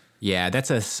 Yeah, that's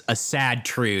a sad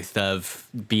truth of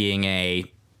being a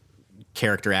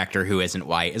character actor who isn't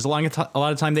white. As long as a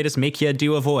lot of time they just make you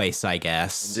do a voice, I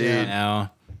guess. Indeed. You know?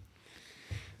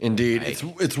 Indeed.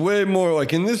 It's way more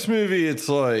like in this movie, it's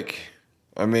like,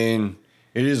 I mean,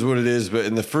 it is what it is, but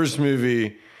in the first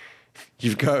movie,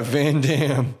 you've got Van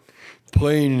Damme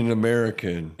playing an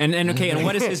American. And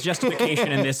what is his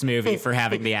justification in this movie for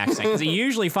having the accent? Because he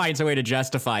usually finds a way to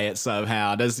justify it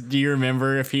somehow. Do you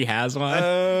remember if he has one?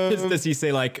 Does he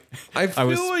say like, I feel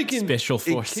was like special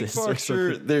in forces or Kickboxer,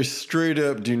 something? they straight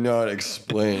up do not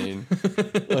explain.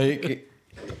 Like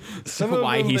some of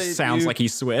Why them he they sounds do- like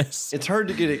he's Swiss. It's hard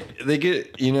to get it. They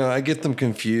get, I get them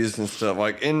confused and stuff.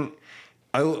 Like, and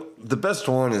the best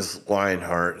one is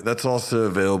Lionheart. That's also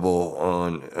available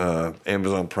on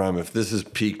Amazon Prime. If this has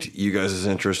piqued you guys'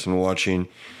 interest in watching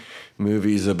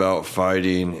movies about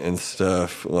fighting and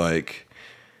stuff, like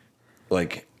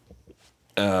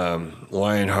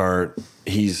Lionheart,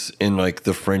 he's in like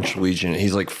the French Legion.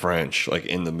 He's like French, like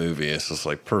in the movie. It's just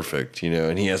like perfect,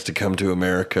 and he has to come to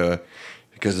America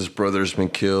because his brother's been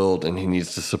killed and he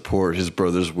needs to support his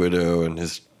brother's widow and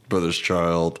his brother's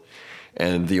child.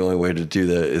 And the only way to do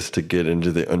that is to get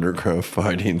into the underground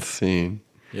fighting scene.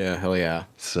 Yeah, hell yeah.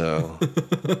 So,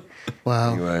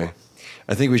 Wow. anyway,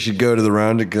 I think we should go to the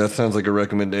roundup. That sounds like a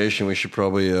recommendation. We should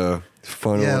probably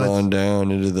funnel it on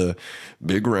down into the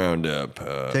big roundup.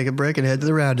 Take a break and head to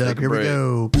the roundup. Here we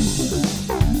go.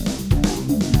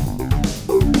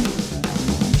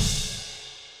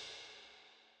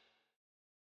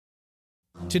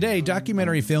 Today,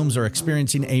 documentary films are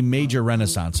experiencing a major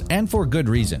renaissance, and for good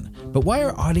reason. But why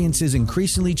are audiences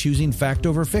increasingly choosing fact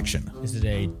over fiction? Is it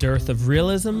a dearth of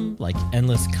realism, like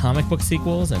endless comic book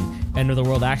sequels and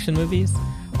end-of-the-world action movies?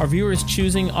 Are viewers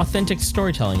choosing authentic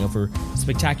storytelling over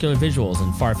spectacular visuals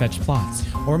and far-fetched plots?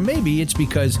 Or maybe it's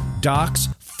because docs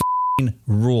f***ing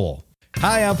rule.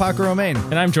 Hi, I'm Paco Romaine.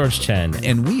 And I'm George Chen.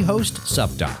 And we host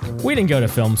SupDoc. We didn't go to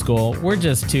film school. We're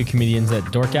just two comedians that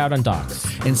dork out on docs.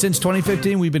 And since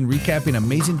 2015, we've been recapping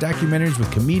amazing documentaries with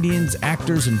comedians,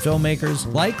 actors, and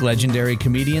filmmakers like legendary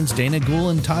comedians Dana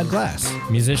Gould and Todd Glass.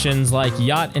 Musicians like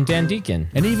Yacht and Dan Deacon.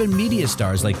 And even media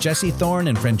stars like Jesse Thorne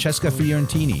and Francesca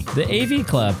Fiorentini. The AV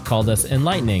Club called us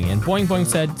enlightening, and Boing Boing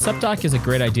said SupDoc is a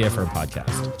great idea for a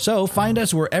podcast. So find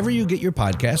us wherever you get your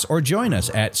podcasts or join us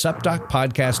at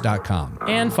supdocpodcast.com.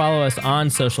 And follow us on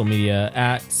social media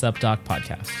at SupDoc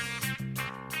Podcast.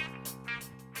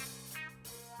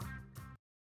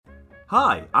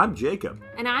 Hi, I'm Jacob.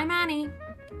 And I'm Annie.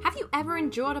 Have you ever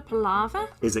enjoyed a palaver?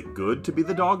 Is it good to be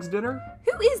the dog's dinner?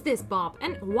 Who is this Bob,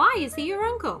 and why is he your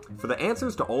uncle? For the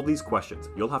answers to all these questions,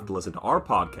 you'll have to listen to our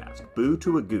podcast, Boo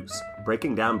to a Goose,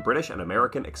 breaking down British and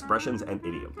American expressions and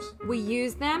idioms. We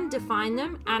use them, define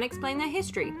them, and explain their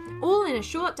history, all in a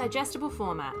short, digestible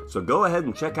format. So go ahead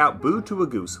and check out Boo to a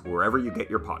Goose wherever you get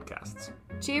your podcasts.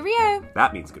 Cheerio!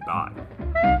 That means goodbye.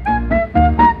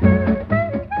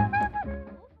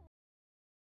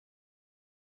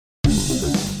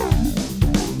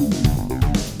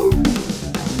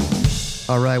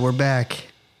 All right, we're back,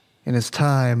 and it's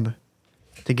time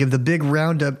to give the big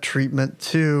roundup treatment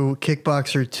to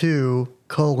Kickboxer 2,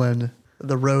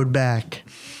 The Road Back.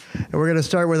 And we're going to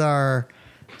start with our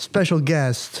special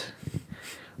guest,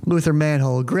 Luther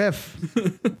Manhole. Griff,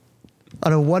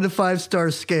 on a 1 to 5 star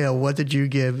scale, what did you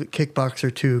give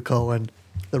Kickboxer 2,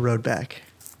 The Road Back?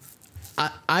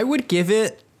 I would give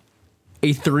it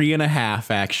a 3.5,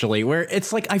 actually, where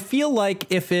it's like, I feel like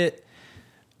if it,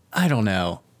 I don't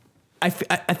know.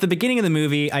 At the beginning of the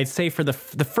movie, I'd say for the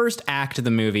first act of the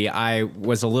movie, I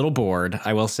was a little bored.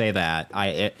 I will say that.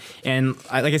 Like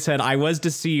I said, I was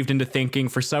deceived into thinking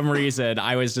for some reason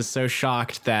I was just so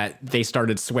shocked that they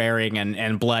started swearing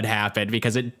and blood happened,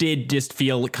 because it did just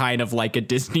feel kind of like a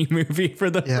Disney movie for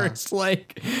the first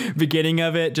beginning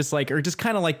of it, like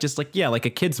a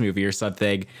kid's movie or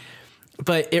something.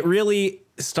 But it really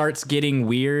starts getting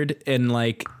weird, and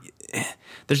like,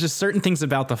 there's just certain things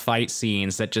about the fight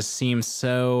scenes that just seem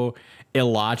so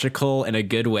illogical in a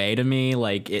good way to me.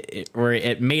 Like where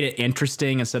it made it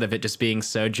interesting instead of it just being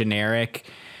so generic.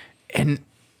 And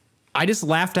I just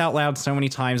laughed out loud so many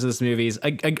times at this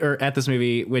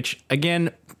movie, which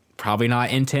again, probably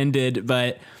not intended,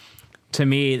 but to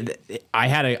me, I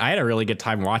had a really good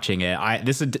time watching it.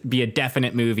 This would be a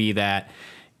definite movie that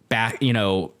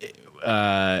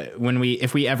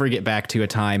if we ever get back to a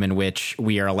time in which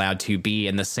we are allowed to be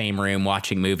in the same room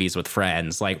watching movies with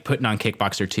friends, like putting on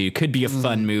Kickboxer 2 could be a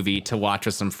fun movie to watch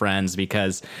with some friends,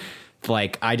 because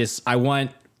like I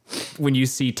want, when you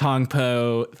see Tong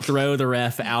Po throw the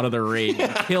ref out of the ring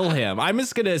and kill him,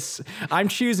 I'm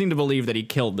choosing to believe that he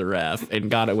killed the ref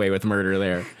and got away with murder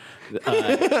there.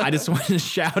 I just want to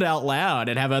shout out loud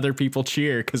and have other people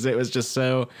cheer, because it was just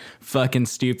so fucking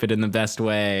stupid in the best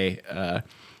way.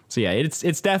 So yeah,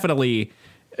 it's definitely,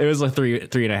 it was a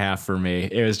 3.5 for me.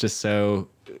 It was just so,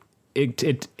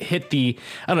 it hit the,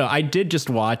 I don't know. I did just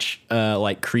watch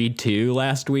like Creed 2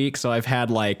 last week, so I've had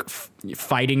like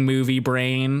fighting movie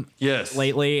brain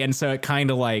lately, and so it kind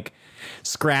of like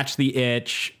scratched the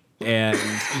itch, and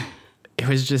it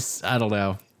was just, I don't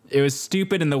know. It was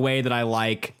stupid in the way that I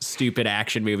like stupid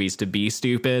action movies to be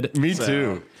stupid. Me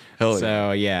too. Hell yeah.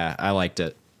 So yeah, I liked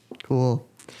it. Cool.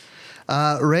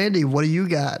 Randy, what do you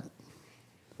got?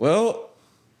 Well,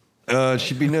 it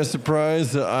should be no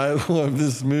surprise that I love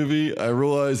this movie. I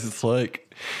realize it's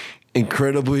like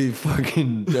incredibly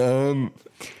fucking dumb.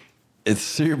 It's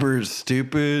super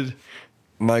stupid.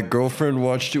 My girlfriend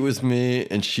watched it with me,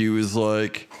 and she was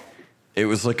like, it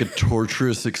was like a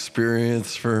torturous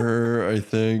experience for her, I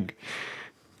think.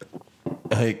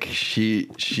 Like she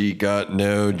got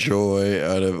no joy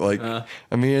out of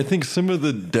I mean, I think some of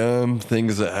the dumb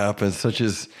things that happen, such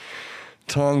as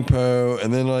Tong Po,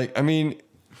 and then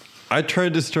I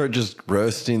tried to start just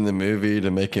roasting the movie to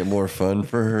make it more fun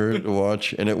for her to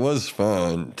watch, and it was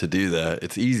fun to do that.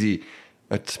 It's easy.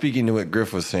 Speaking to what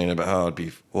Griff was saying about how it'd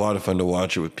be a lot of fun to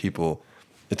watch it with people,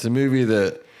 it's a movie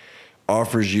that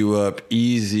offers you up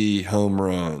easy home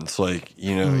runs. Like,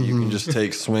 you can just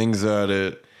take swings at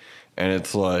it. And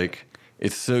it's like,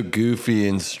 it's so goofy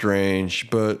and strange,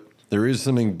 but there is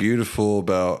something beautiful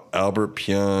about Albert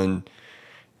Pyun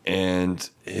and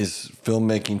his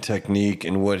filmmaking technique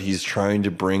and what he's trying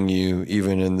to bring you,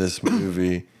 even in this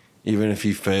movie, even if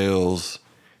he fails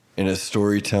in his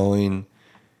storytelling,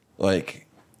 like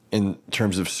in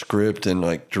terms of script and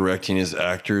like directing his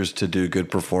actors to do good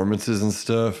performances and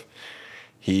stuff,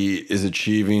 he is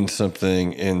achieving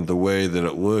something in the way that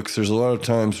it looks. There's a lot of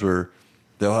times where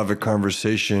they'll have a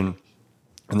conversation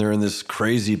and they're in this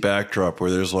crazy backdrop where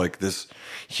there's like this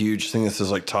huge thing that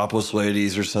says like topless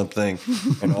ladies or something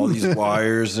and all these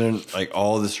wires and like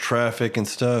all this traffic and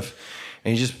stuff.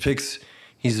 And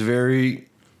he's very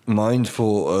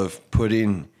mindful of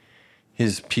putting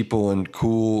his people in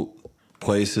cool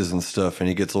places and stuff. And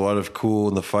he gets a lot of cool,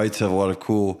 and the fights have a lot of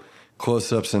cool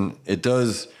close-ups, and it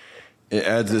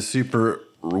adds a super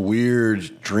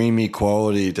weird, dreamy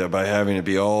quality by having it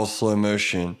be all slow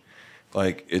motion.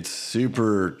 Like, it's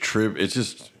super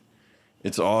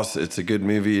it's awesome. It's a good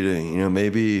movie to,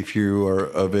 maybe if you are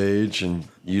of age and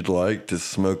you'd like to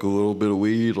smoke a little bit of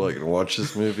weed, like, and watch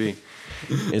this movie.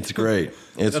 It's great.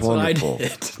 It's That's wonderful. what I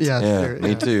did. Yeah,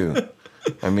 Me too.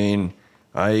 I mean,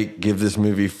 I give this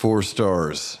movie 4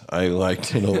 stars. I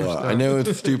liked it a lot. I know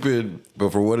it's stupid,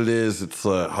 but for what it is, it's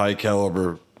a high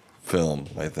caliber film,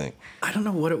 I think. I don't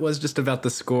know what it was just about the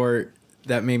score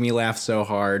that made me laugh so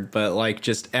hard, but like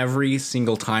just every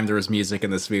single time there was music in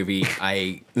this movie,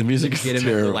 I The music is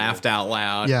legitimately terrible. laughed out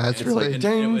loud. Yeah, it's really- like, and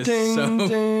it was so.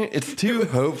 Ding. It's too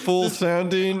hopeful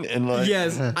sounding and like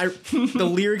Yes, the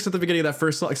lyrics at the beginning of that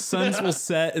first song, suns will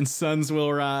set and suns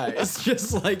will rise.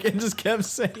 Just like it just kept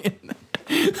saying.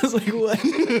 I was like, what?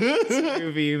 This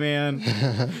movie, man.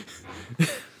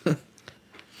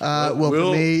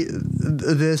 For me,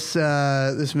 this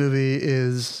movie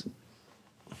is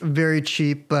very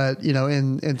cheap, but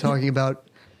in talking about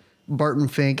Barton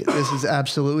Fink, this is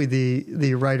absolutely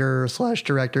the writer /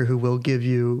 director who will give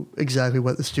you exactly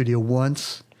what the studio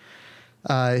wants.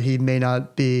 He may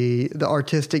not be the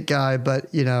artistic guy,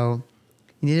 but you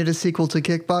needed a sequel to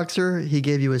Kickboxer. He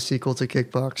gave you a sequel to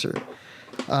Kickboxer,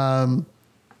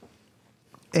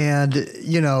 and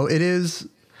it is.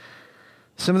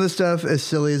 Some of the stuff, as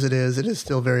silly as it is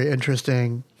still very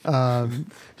interesting.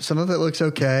 Some of it looks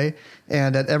okay.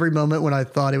 And at every moment when I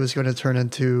thought it was going to turn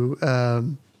into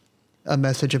a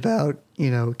message about,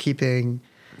 keeping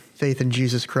faith in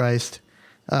Jesus Christ,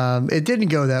 it didn't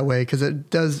go that way because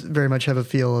it does very much have a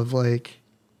feel of like,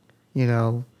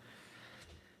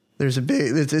 there's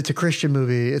it's a Christian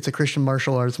movie. It's a Christian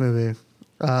martial arts movie.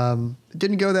 It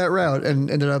didn't go that route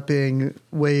and ended up being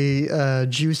way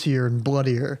juicier and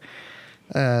bloodier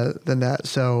than that.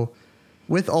 So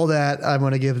with all that, I'm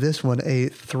going to give this one a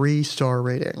 3-star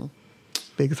rating.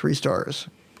 Big 3 stars.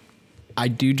 I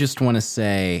do just want to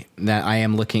say that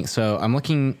I'm looking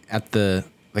at the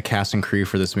cast and crew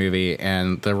for this movie,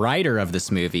 and the writer of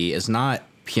this movie is not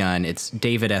Pyun, it's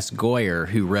David S. Goyer,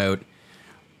 who wrote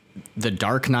The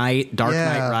Dark Knight,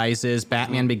 Knight Rises,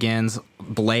 Batman Begins,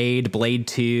 Blade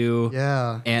 2.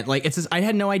 Yeah. And like I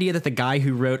had no idea that the guy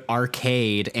who wrote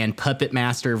Arcade and Puppet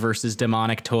Master versus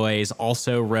Demonic Toys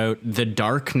also wrote The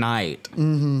Dark Knight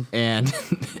and,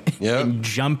 and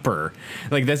Jumper.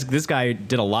 Like this guy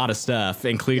did a lot of stuff,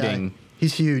 including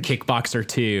he's huge. Kickboxer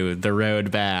 2, The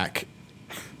Road Back.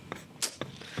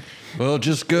 Well, it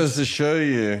just goes to show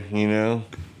you,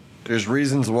 there's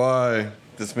reasons why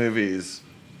this movie is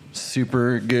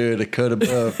super good, a cut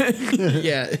above.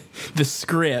 Yeah, the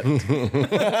script.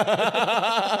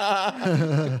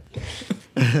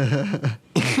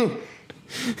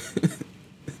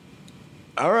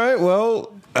 All right,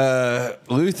 well,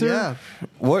 Luther,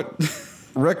 what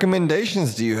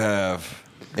recommendations do you have?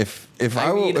 If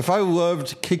I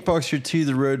loved Kickboxer 2,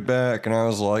 The Road Back, and I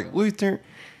was like, Luther,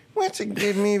 what's a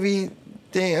good movie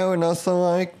they would also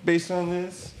like based on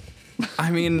this?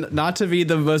 I mean, not to be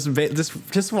the most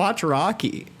just watch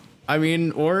Rocky. I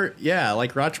mean,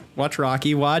 watch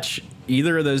Rocky. Watch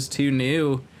either of those 2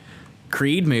 new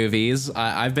Creed movies.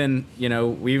 I've been,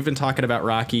 we've been talking about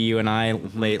Rocky, you and I,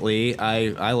 lately.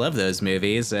 I love those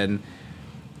movies, and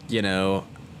I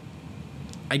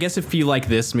guess if you like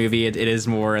this movie, it is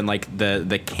more in like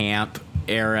the camp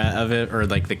era of it, or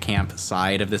like the camp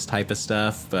side of this type of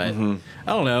stuff. But I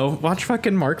don't know, watch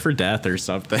fucking Mark for Death or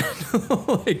something.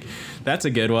 Like, that's a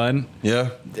good one.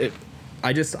 Yeah.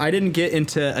 I didn't get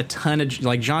into a ton of,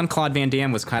 like, Jean-Claude Van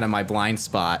Damme was kind of my blind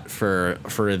spot for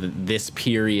this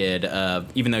period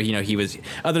of, even though, he was,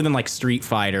 other than like Street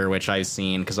Fighter, which I've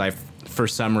seen because I've for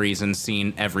some reason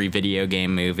seen every video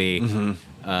game movie.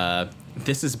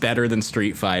 This is better than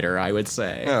Street Fighter, I would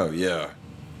say. Oh yeah,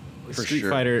 for Street sure.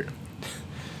 Fighter.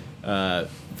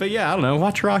 But yeah, I don't know.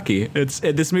 Watch Rocky.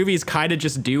 This movie is kind of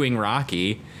just doing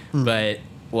Rocky, but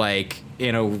like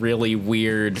in a really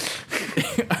weird,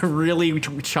 a really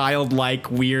childlike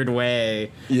weird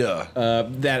way. Yeah.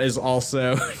 That is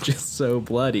also just so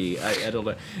bloody. I don't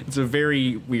know. It's a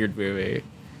very weird movie,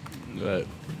 but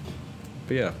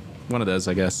yeah, one of those,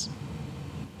 I guess.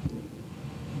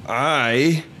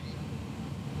 I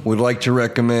would like to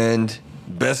recommend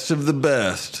Best of the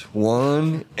Best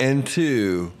 1 and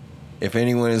 2. If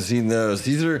anyone has seen those,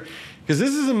 these are because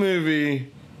this is a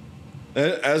movie.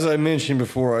 As I mentioned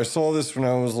before, I saw this when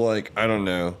I was like, I don't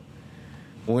know.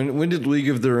 When did League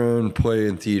of Their Own play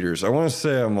in theaters? I want to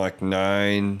say I'm like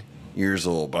 9 years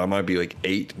old, but I might be like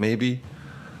 8 maybe.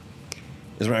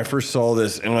 Is when I first saw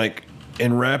this, and like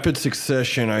in rapid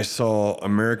succession, I saw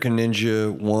American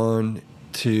Ninja 1,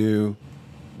 2,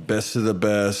 Best of the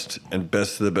Best, and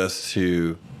Best of the Best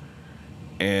 2,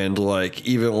 and like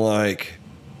even like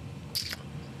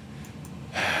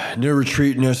No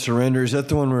Retreat, No Surrender. Is that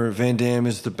the one where Van Damme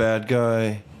is the bad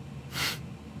guy?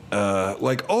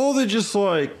 Like all the just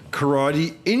like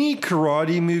karate, any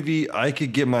karate movie I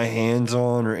could get my hands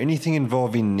on, or anything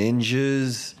involving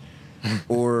ninjas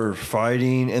or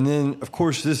fighting. And then of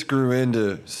course this grew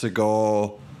into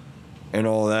Seagal and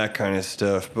all that kind of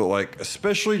stuff. But like,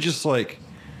 especially just like,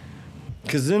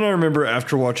 because then I remember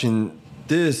after watching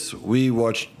this, we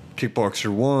watched Kickboxer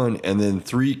 1, and then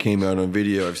 3 came out on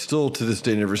video. I've still to this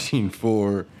day never seen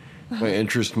 4. My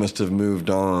interest must have moved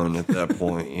on at that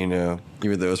point, you know,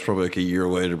 even though it's probably like a year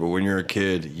later. But when you're a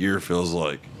kid, a year feels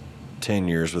like 10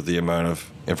 years with the amount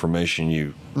of information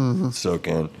you soak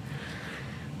in.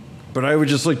 But I would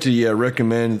just like to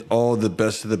recommend all the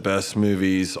Best of the Best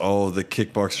movies, all of the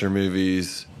Kickboxer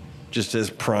movies, just as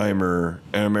primer,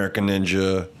 and American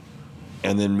Ninja,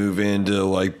 and then move into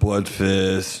like Blood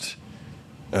Fist,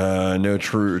 No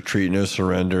True Retreat, No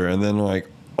Surrender, and then like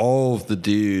all of the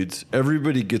dudes,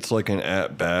 everybody gets like an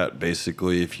at-bat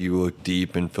basically if you look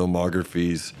deep in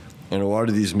filmographies, and a lot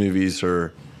of these movies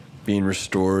are being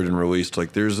restored and released.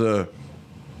 Like there's a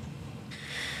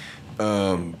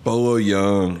Bolo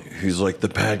Young, who's like the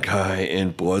bad guy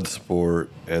in Bloodsport,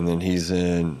 and then he's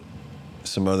in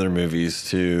some other movies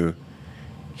too.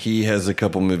 He has a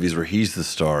couple movies where he's the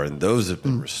star, and those have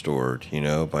been restored, you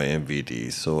know, by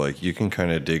MVD. So like you can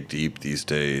kind of dig deep these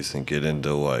days and get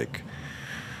into like,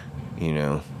 you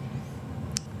know,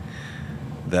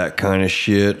 that kind of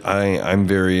shit. I'm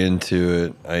very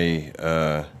into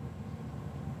it.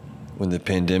 When the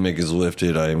pandemic is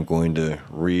lifted, I'm going to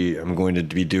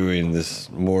be doing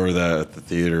this more of that at the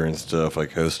theater and stuff,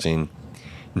 like hosting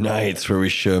nights where we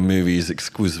show movies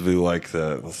exclusively like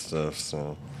that and stuff.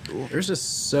 So there's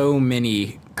just so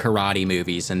many karate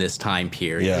movies in this time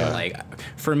period. Yeah. Like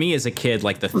for me as a kid,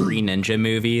 like the Three Ninja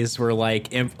movies were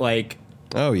like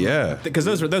oh yeah, because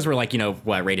those were like, you know,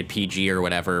 what, rated PG or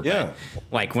whatever. Yeah. But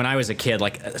like when I was a kid,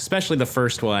 like especially the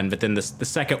first one, but then the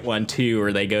second one too,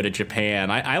 where they go to Japan.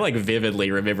 I like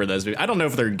vividly remember those movies. I don't know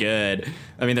if they're good.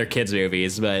 I mean, they're kids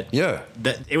movies, but yeah,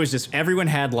 it was just everyone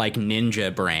had like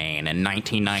Ninja Brain in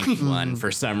 1991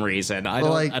 for some reason.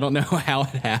 I don't know how it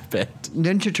happened.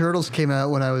 Ninja Turtles came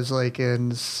out when I was like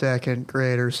in 2nd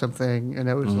grade or something, and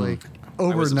it was like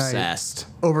overnight. I was obsessed.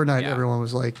 Overnight, Yeah. everyone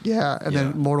was like, yeah. And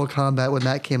then Mortal Kombat, when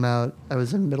that came out, I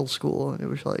was in middle school, and it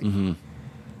was like,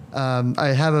 I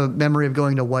have a memory of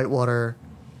going to Whitewater,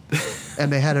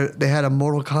 and they had a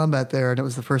Mortal Kombat there, and it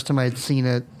was the first time I had seen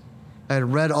it. I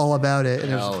had read all about it,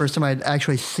 and it was the first time I had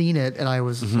actually seen it, and I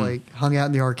was like hung out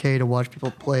in the arcade and watched people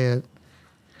play it,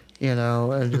 you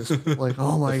know, and just like,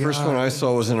 oh my god. The first one I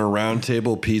saw was in a Round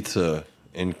Table Pizza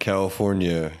in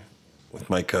California with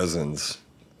my cousins.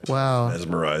 Wow.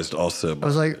 Mesmerized also.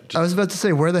 I was about to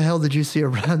say, where the hell did you see a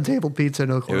Round Table Pizza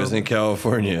in Oklahoma? It was in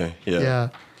California. Yeah.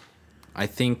 I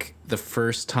think the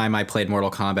first time I played Mortal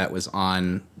Kombat was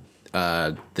on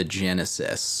the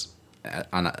Genesis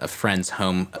on a friend's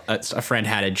home. A friend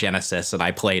had a Genesis, and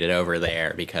I played it over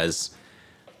there because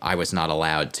I was not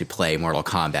allowed to play Mortal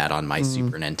Kombat on my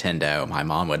Super Nintendo. My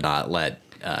mom would not let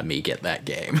me get that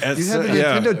game. You had the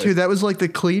Nintendo too. That was like the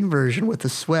clean version with the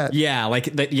sweat. Yeah,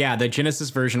 the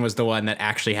Genesis version was the one that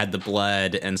actually had the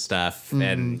blood and stuff.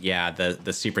 And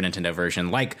the Super Nintendo version,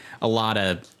 like a lot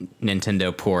of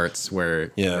Nintendo ports,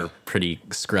 were pretty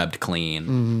scrubbed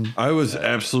clean. I was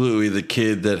absolutely the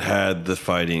kid that had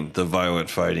the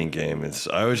violent fighting game.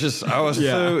 I was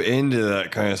so into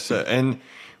that kind of stuff. And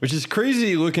which is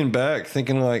crazy looking back,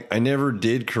 thinking like I never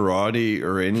did karate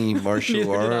or any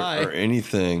martial art or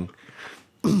anything.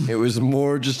 It was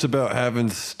more just about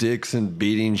having sticks and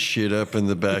beating shit up in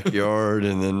the backyard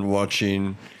and then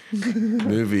watching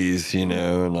movies, you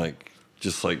know, and like,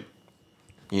 just like,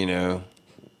 you know,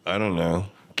 I don't know.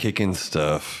 kicking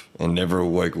stuff and never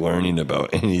like learning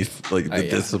about any like the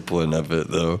discipline of it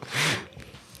though.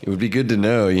 It would be good to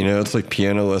know, you know, it's like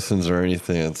piano lessons or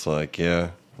anything. It's like,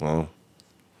 yeah, well.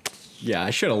 Yeah,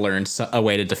 I should have learned a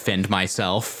way to defend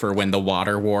myself for when the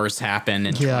water wars happen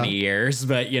in 20 years.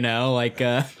 But, you know, like...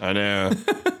 I know.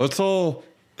 Let's all,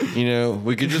 you know,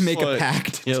 we could just make a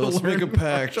pact. Yeah, let's make a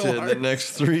pact. In the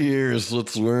next 3 years,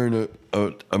 let's learn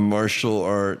a martial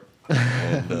art.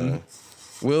 And,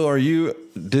 Will, are you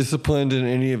disciplined in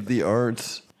any of the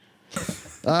arts?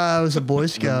 I was a Boy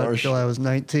Scout until I was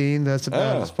 19. That's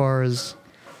about as far as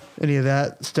any of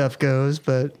that stuff goes.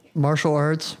 But martial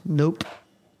arts, nope.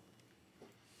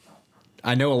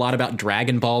 I know a lot about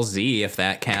Dragon Ball Z, if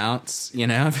that counts. You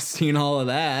know, I've seen all of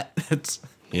that.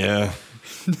 Yeah.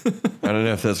 I don't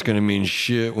know if that's going to mean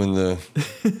shit when the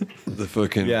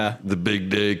fucking the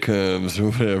big day comes or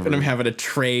whatever. And I'm having to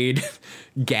trade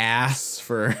gas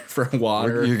for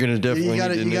water. You're going to definitely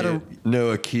need to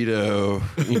know Aikido,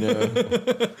 you know.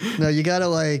 No, you got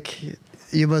to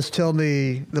you must tell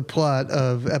me the plot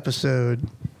of episode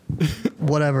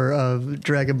whatever of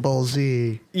Dragon Ball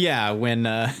Z. Yeah,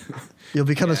 when... You'll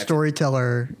become a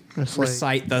storyteller.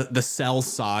 Recite the Cell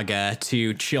Saga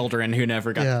to children who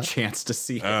never got the chance to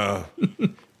see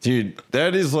it. Dude,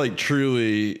 that is like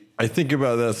truly, I think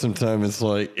about that sometimes. It's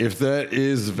like, if that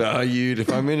is valued,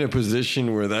 if I'm in a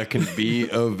position where that can be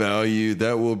of value,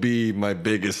 that will be my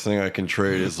biggest thing I can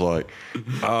trade is like,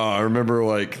 I remember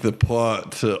like the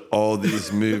plot to all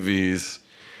these movies.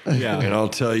 Yeah, and I'll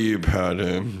tell you about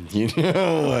him. You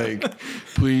know, like,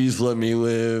 please let me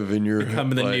live in your. Become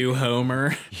the new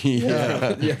Homer.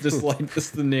 Yeah, yeah, just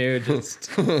the new, just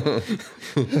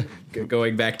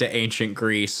going back to ancient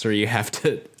Greece, where you have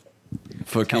to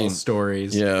tell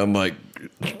stories. Yeah, I'm like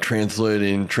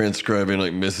transcribing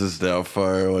like Mrs.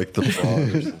 Doubtfire, like the plot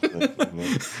or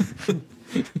something.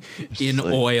 In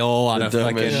like oil on a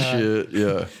fucking shit.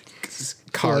 Yeah.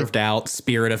 Carved out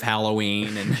Spirit of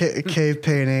Halloween and cave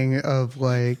painting of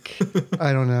like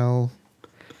I don't know,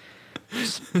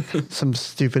 some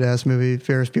stupid ass movie,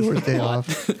 Ferris Bueller's Day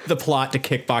Off. The plot to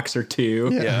Kickboxer 2.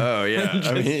 Yeah, oh yeah.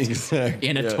 I mean, exactly.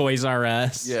 In a Toys R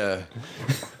Us. Yeah.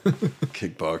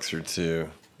 Kickboxer 2.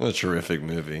 What a terrific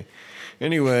movie.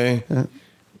 Anyway,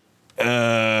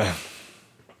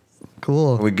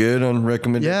 cool. Are we good on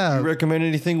recommend? Yeah. You recommend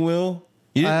anything, Will?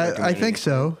 I think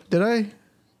so. Did I?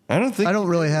 I don't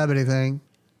really have anything.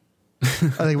 I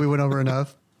think we went over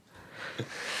enough.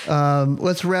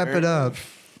 Let's wrap it up.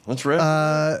 Let's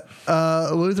wrap.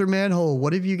 Luther Manhole,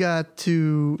 what have you got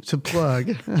to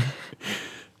plug?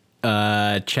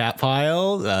 Chat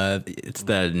pile. It's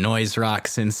the noise rock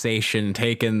sensation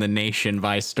taking the nation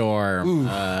by storm.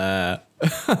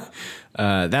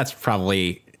 That's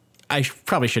probably. I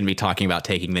probably shouldn't be talking about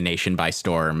taking the nation by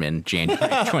storm in January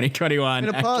 2021.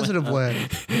 In a positive way.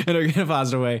 In a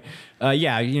positive way.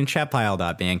 Yeah, you can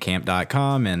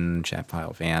chatpile.bandcamp.com and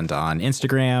chatpileband on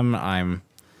Instagram.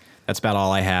 That's about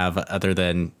all I have other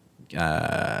than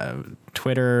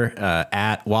Twitter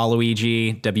at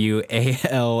Waluigi,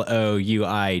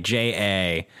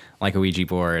 WALOUIJA, like a Ouija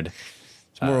board.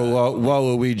 It's more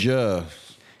Waluigi.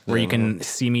 Where you can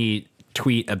see me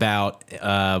tweet about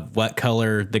what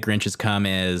color the Grinch's cum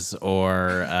is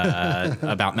or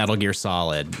about Metal Gear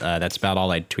Solid. That's about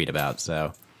all I tweet about.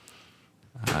 So,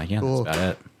 cool. That's about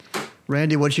it.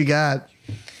 Randy, what you got?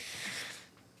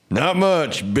 Not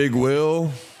much, Big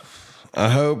Will. I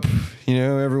hope,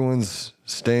 everyone's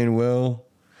staying well.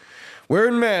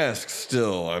 Wearing masks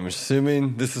still. I'm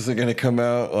assuming this isn't going to come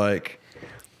out like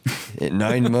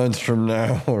 9 months from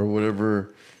now or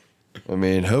whatever. I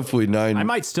mean, hopefully 9. I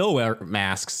might still wear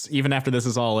masks even after this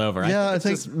is all over. Yeah, I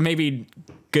think it's maybe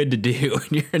good to do.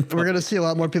 We're going to see a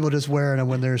lot more people just wearing them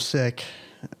when they're sick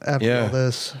after all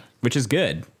this. Which is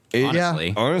good,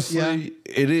 honestly. Honestly,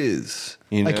 it is.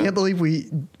 I can't believe we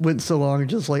went so long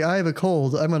just like, I have a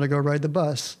cold, I'm going to go ride the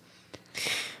bus.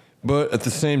 But at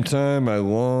the same time, I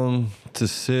long to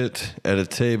sit at a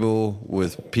table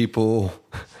with people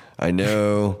I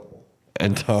know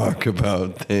and talk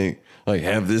about things. Like,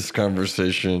 have this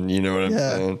conversation, you know what I'm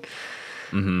saying?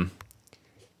 Mm-hmm.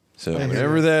 So,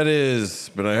 whatever that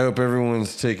is, but I hope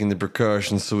everyone's taking the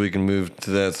precautions so we can move to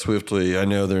that swiftly. I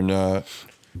know they're not.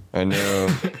 I know.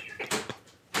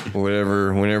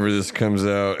 Whenever this comes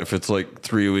out, if it's like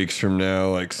 3 weeks from now,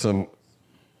 like some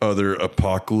other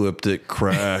apocalyptic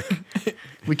crack.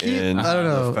 We keep, and I don't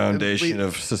know. The foundation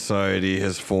of society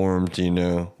has formed,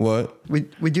 What?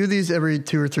 We do these every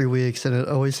 2 or 3 weeks, and it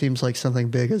always seems like something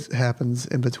big happens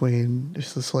in between.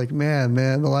 It's just like, man,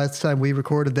 the last time we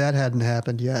recorded that hadn't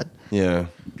happened yet. Yeah.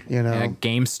 You know,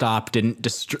 GameStop didn't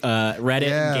Reddit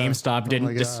Yeah. and GameStop Oh my didn't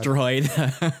God. destroy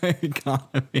the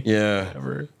economy. Yeah.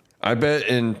 Ever. I bet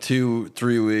in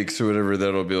 2-3 weeks or whatever,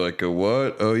 that'll be like a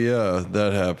what? Oh yeah,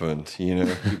 that happened. You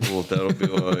know, people that'll be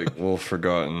like, well,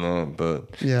 forgotten that.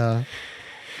 But yeah.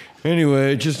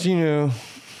 anyway, just, you know,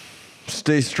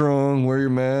 stay strong, wear your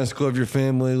mask, love your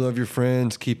family, love your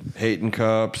friends, keep hating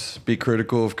cops, be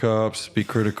critical of cops, be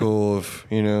critical of,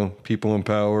 you know, people in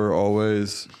power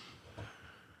always.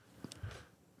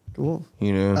 Cool.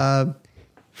 You know,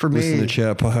 For listen me, to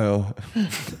Chat Pile.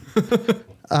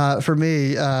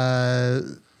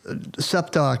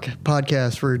 SupDoc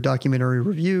podcast for documentary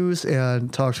reviews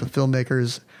and talks with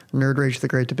filmmakers. Nerd Rage: The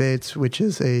Great Debates, which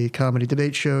is a comedy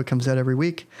debate show, it comes out every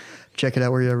week. Check it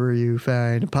out wherever you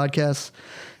find podcasts.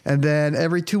 And then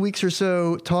every 2 weeks or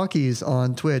so, Talkies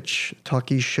on Twitch.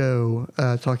 Talkies Show,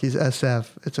 Talkies SF.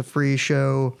 It's a free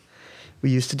show. We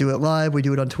used to do it live. We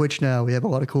do it on Twitch now. We have a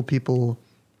lot of cool people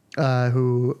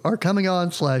who are coming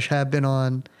on / have been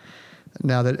on.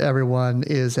 Now that everyone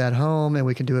is at home and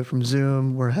we can do it from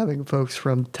Zoom, we're having folks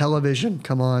from television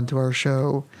come on to our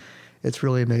show. It's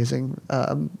really amazing.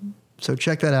 So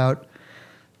check that out.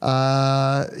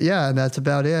 Yeah, and that's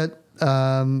about it.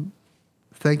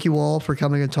 Thank you all for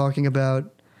coming and talking about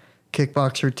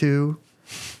Kickboxer 2.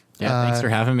 Yeah, thanks for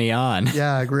having me on.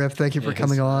 Yeah, Griff, thank you for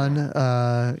coming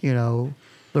on. You know,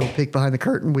 little peek behind the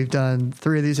curtain. We've done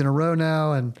 3 of these in a row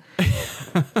now, and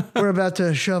we're about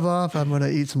to shove off. I'm going to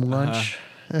eat some lunch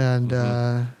and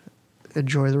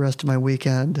enjoy the rest of my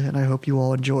weekend, and I hope you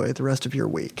all enjoy the rest of your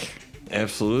week.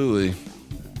 Absolutely.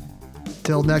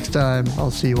 Till next time,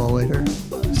 I'll see you all later.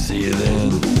 See you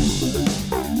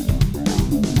then.